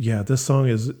 Yeah, this song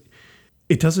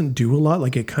it doesn't do a lot.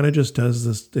 Like it kind of just does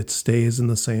this, it stays in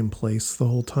the same place the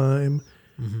whole time.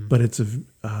 But it's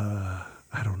I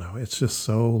don't know, it's just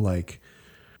so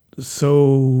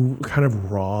kind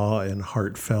of raw and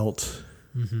heartfelt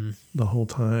the whole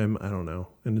time. I don't know.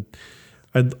 And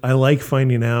I like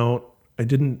finding out. I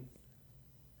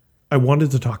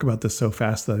wanted to talk about this so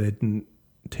fast that I didn't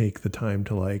take the time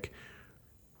to like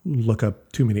look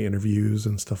up too many interviews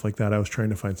and stuff like that. I was trying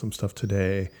to find some stuff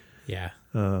today. Yeah.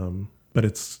 But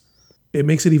it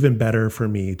makes it even better for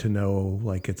me to know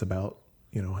like it's about,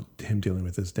 him dealing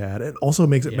with his dad. It also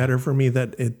makes it better for me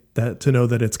that to know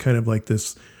that it's kind of like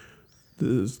this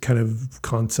kind of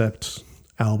concept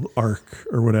arc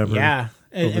or whatever. Yeah.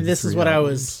 And this is what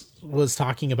albums. I was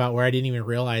talking about, where I didn't even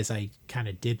realize I kind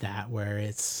of did that, where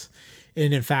and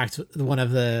in fact, one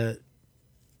of the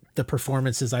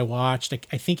performances I watched, I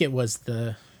think it might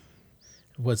have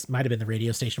been the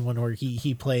radio station one, where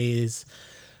he plays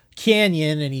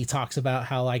Canyon, and he talks about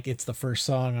how like it's the first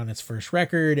song on his first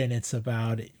record, and it's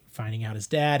about finding out his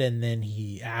dad, and then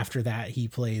after that he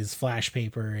plays Flash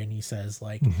Paper, and he says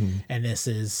like, and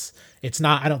it's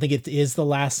not, I don't think it is the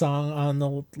last song on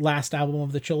the last album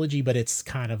of the trilogy, but it's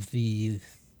kind of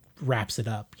wraps it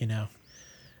up,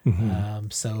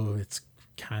 so it's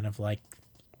kind of like,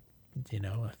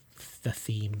 the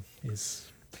theme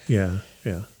is it's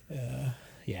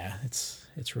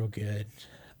real good.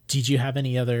 Did you have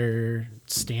any other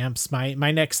stamps? My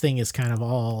next thing is kind of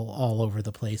all over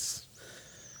the place.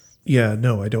 Yeah,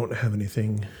 no, I don't have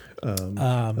anything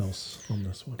else on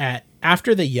this one.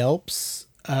 After the yelps,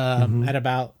 at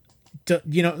about,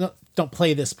 don't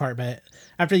play this part, but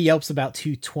after the yelps about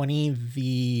 220,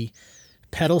 the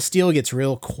pedal steel gets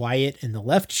real quiet in the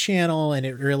left channel, and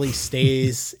it really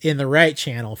stays in the right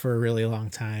channel for a really long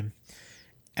time.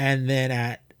 And then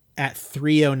at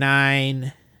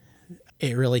 309,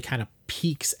 it really kind of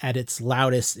peaks at its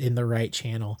loudest in the right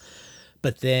channel.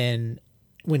 But then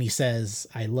when he says,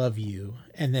 I love you,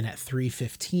 and then at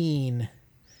 315,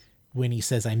 when he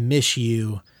says, I miss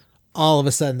you, all of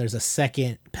a sudden there's a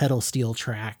second pedal steel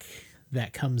track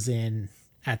that comes in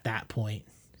at that point.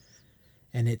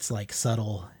 And it's like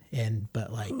subtle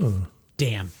but like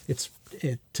damn,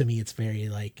 to me it's very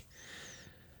like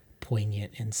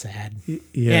poignant and sad.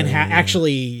 Yeah, And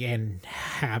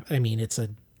yeah. I mean, it's a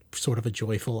sort of a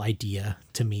joyful idea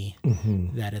to me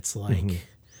that it's like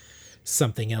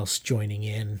something else joining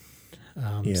in.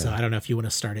 So I don't know if you want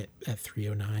to start it at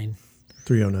 309.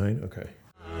 309. Okay.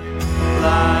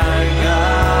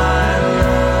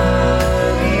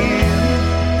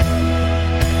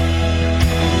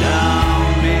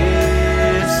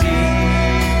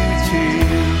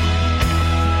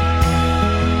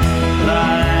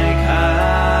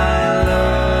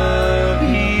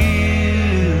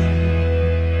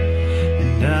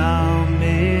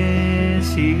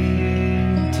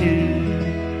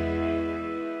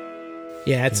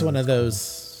 Yeah, it's one of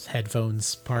those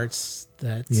headphones parts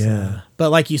that's Yeah. but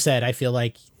like you said, I feel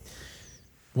like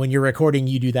when you're recording,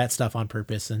 you do that stuff on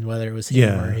purpose, and whether it was him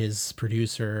Yeah. or his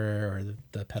producer or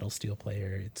the pedal steel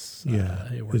player, it's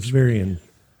it works. It's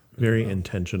very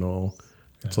intentional.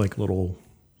 It's like little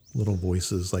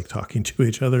voices like talking to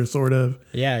each other, sort of.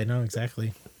 Yeah, I know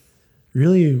exactly.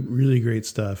 Really, really great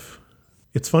stuff.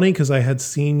 It's funny because I had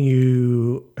seen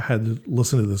you had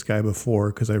listened to this guy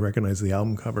before because I recognized the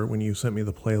album cover when you sent me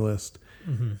the playlist.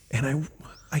 And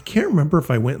I can't remember if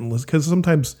I went and listened, because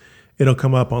sometimes it'll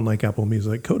come up on like Apple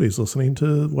Music, Cody's listening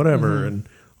to whatever, and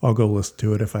I'll go listen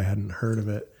to it if I hadn't heard of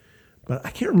it. But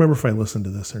I can't remember if I listened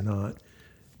to this or not.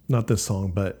 Not this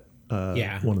song, but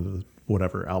one of the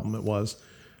whatever album it was.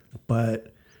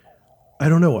 But I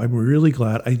don't know. I'm really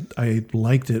glad. I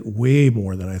liked it way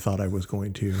more than I thought I was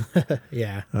going to.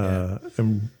 Yeah.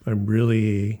 I'm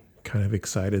really kind of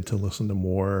excited to listen to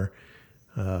more.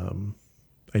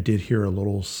 I did hear a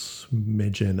little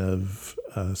smidgen of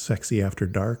Sexy After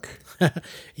Dark.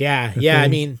 Yeah. I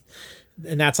mean,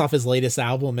 and that's off his latest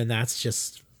album, and that's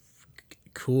just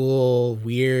cool,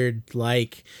 weird.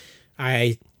 Like,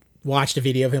 I watched a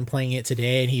video of him playing it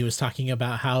today, and he was talking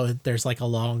about how there's like a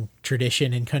long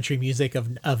tradition in country music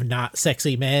of not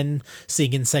sexy men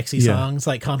singing sexy songs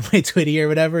like Conway Twitty or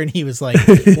whatever, and he was like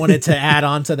wanted to add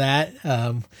on to that.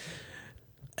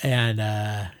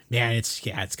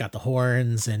 It's got the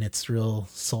horns, and it's real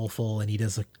soulful, and he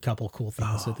does a couple cool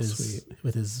things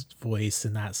with his voice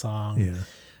in that song.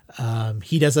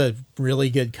 He does a really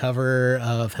good cover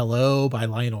of Hello by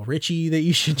Lionel Richie that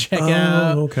you should check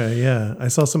out. Okay, yeah. I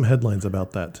saw some headlines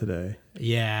about that today.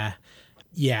 Yeah,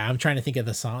 I'm trying to think of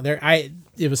the song.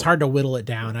 It was hard to whittle it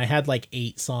down. I had like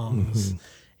 8 songs,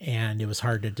 and it was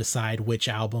hard to decide which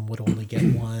album would only get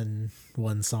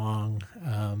one song.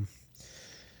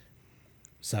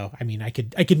 So, I mean, I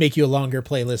could make you a longer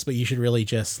playlist, but you should really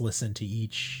just listen to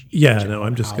each.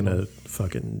 I'm just going to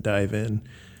fucking dive in.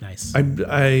 Nice.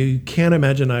 I can't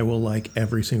imagine I will like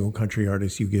every single country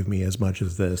artist you give me as much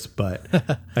as this, but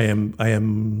I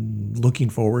am looking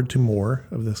forward to more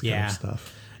of this kind of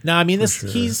stuff. No, I mean,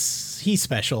 he's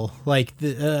special. Like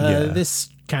this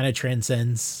kind of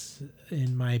transcends,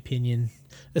 in my opinion,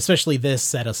 especially this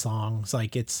set of songs.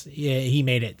 Like he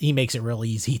makes it real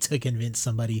easy to convince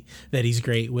somebody that he's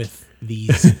great with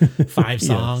these 5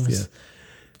 songs.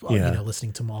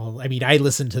 Listening to them all. I mean, I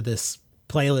listened to this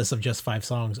playlist of just 5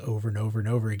 songs over and over and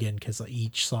over again because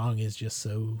each song is just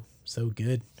so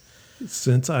good.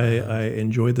 Since I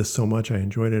enjoyed this so much, I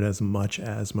enjoyed it as much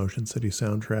as Motion City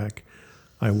Soundtrack.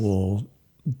 I will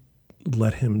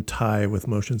let him tie with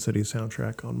Motion City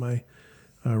Soundtrack on my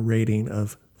rating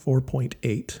of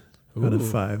 4.8 out of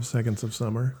 5 Seconds of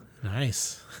Summer.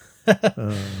 Nice.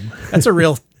 That's a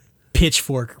real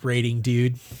pitchfork rating,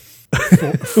 dude.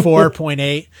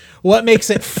 4.8. What makes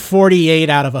it 48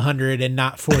 out of 100 and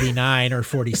not 49 or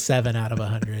 47 out of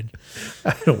 100?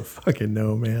 I don't fucking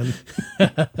know, man.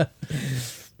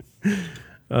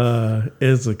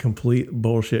 It's a complete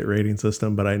bullshit rating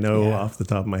system, but I know off the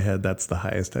top of my head that's the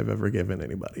highest I've ever given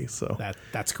anybody. So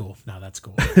that's cool. No, that's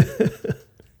cool.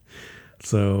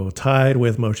 So tied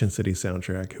with Motion City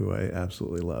Soundtrack, who I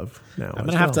absolutely love now.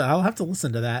 I'll have to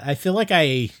listen to that. I feel like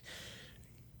I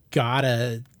got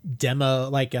a demo,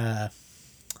 like not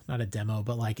a demo,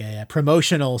 but like a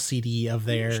promotional CD of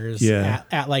theirs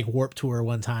at like Warped Tour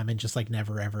one time, and just like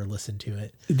never ever listened to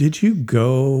it. Did you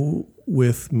go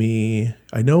with me?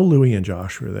 I know Louie and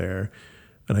Josh were there,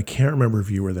 and I can't remember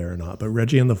if you were there or not, but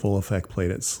Reggie and the Full Effect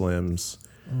played at Slim's.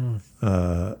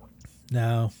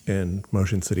 No. And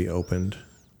Motion City opened.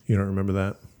 You don't remember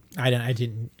that? I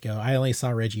didn't go. I only saw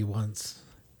Reggie once.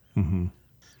 Mm-hmm.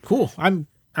 Cool. I'm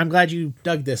glad you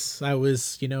dug this. I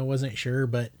wasn't sure,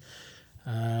 but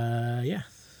yeah.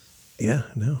 Yeah,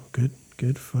 no,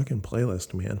 good fucking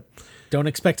playlist, man. Don't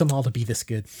expect them all to be this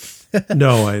good.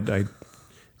 No,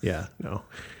 no.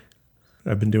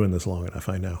 I've been doing this long enough,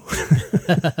 I know.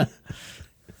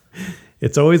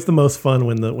 It's always the most fun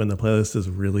when the playlist is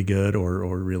really good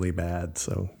or really bad.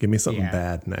 So give me something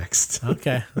bad next.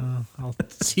 Okay, I'll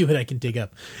see what I can dig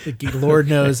up. Lord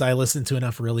knows I listen to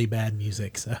enough really bad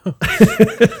music. So,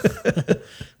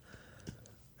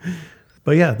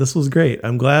 but yeah, this was great.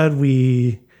 I'm glad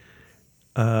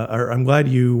I'm glad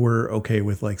you were okay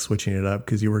with like switching it up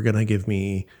because you were gonna give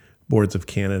me Boards of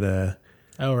Canada.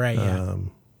 Oh right,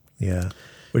 yeah,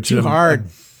 which too hard.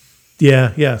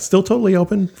 Yeah, still totally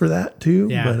open for that too.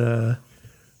 Yeah.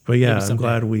 But yeah, I'm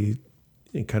glad we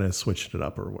kind of switched it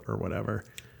up or whatever.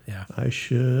 Yeah, I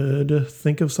should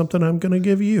think of something I'm gonna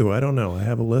give you. I don't know. I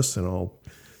have a list and I'll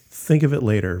think of it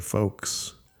later,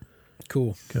 folks.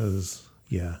 Cool. Because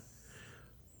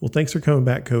well, thanks for coming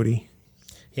back, Cody.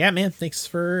 Yeah, man. Thanks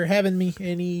for having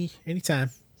me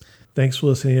anytime. Thanks for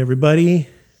listening, everybody.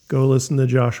 Go listen to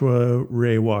Joshua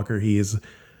Ray Walker. He is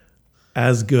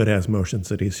as good as Motion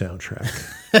City Soundtrack.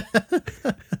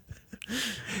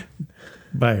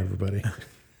 Bye, everybody.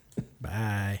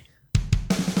 Bye.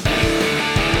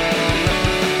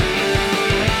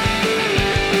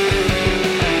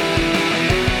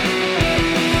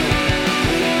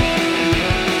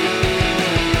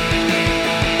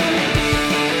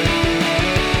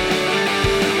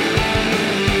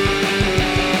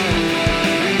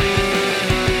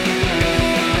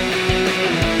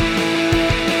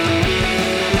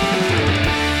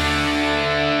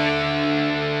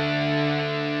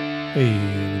 Hey,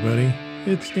 everybody.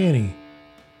 It's Danny.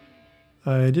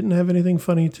 I didn't have anything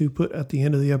funny to put at the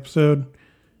end of the episode,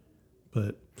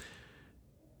 but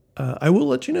I will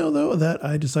let you know, though, that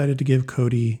I decided to give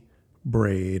Cody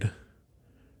Braid.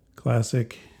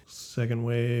 Classic, second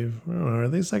wave. I don't know. Are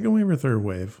they second wave or third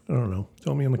wave? I don't know.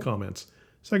 Tell me in the comments.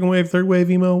 Second wave, third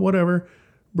wave, emo, whatever.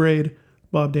 Braid,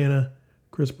 Bob Dana,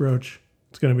 Chris Broach.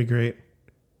 It's going to be great.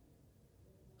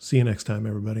 See you next time,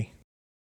 everybody.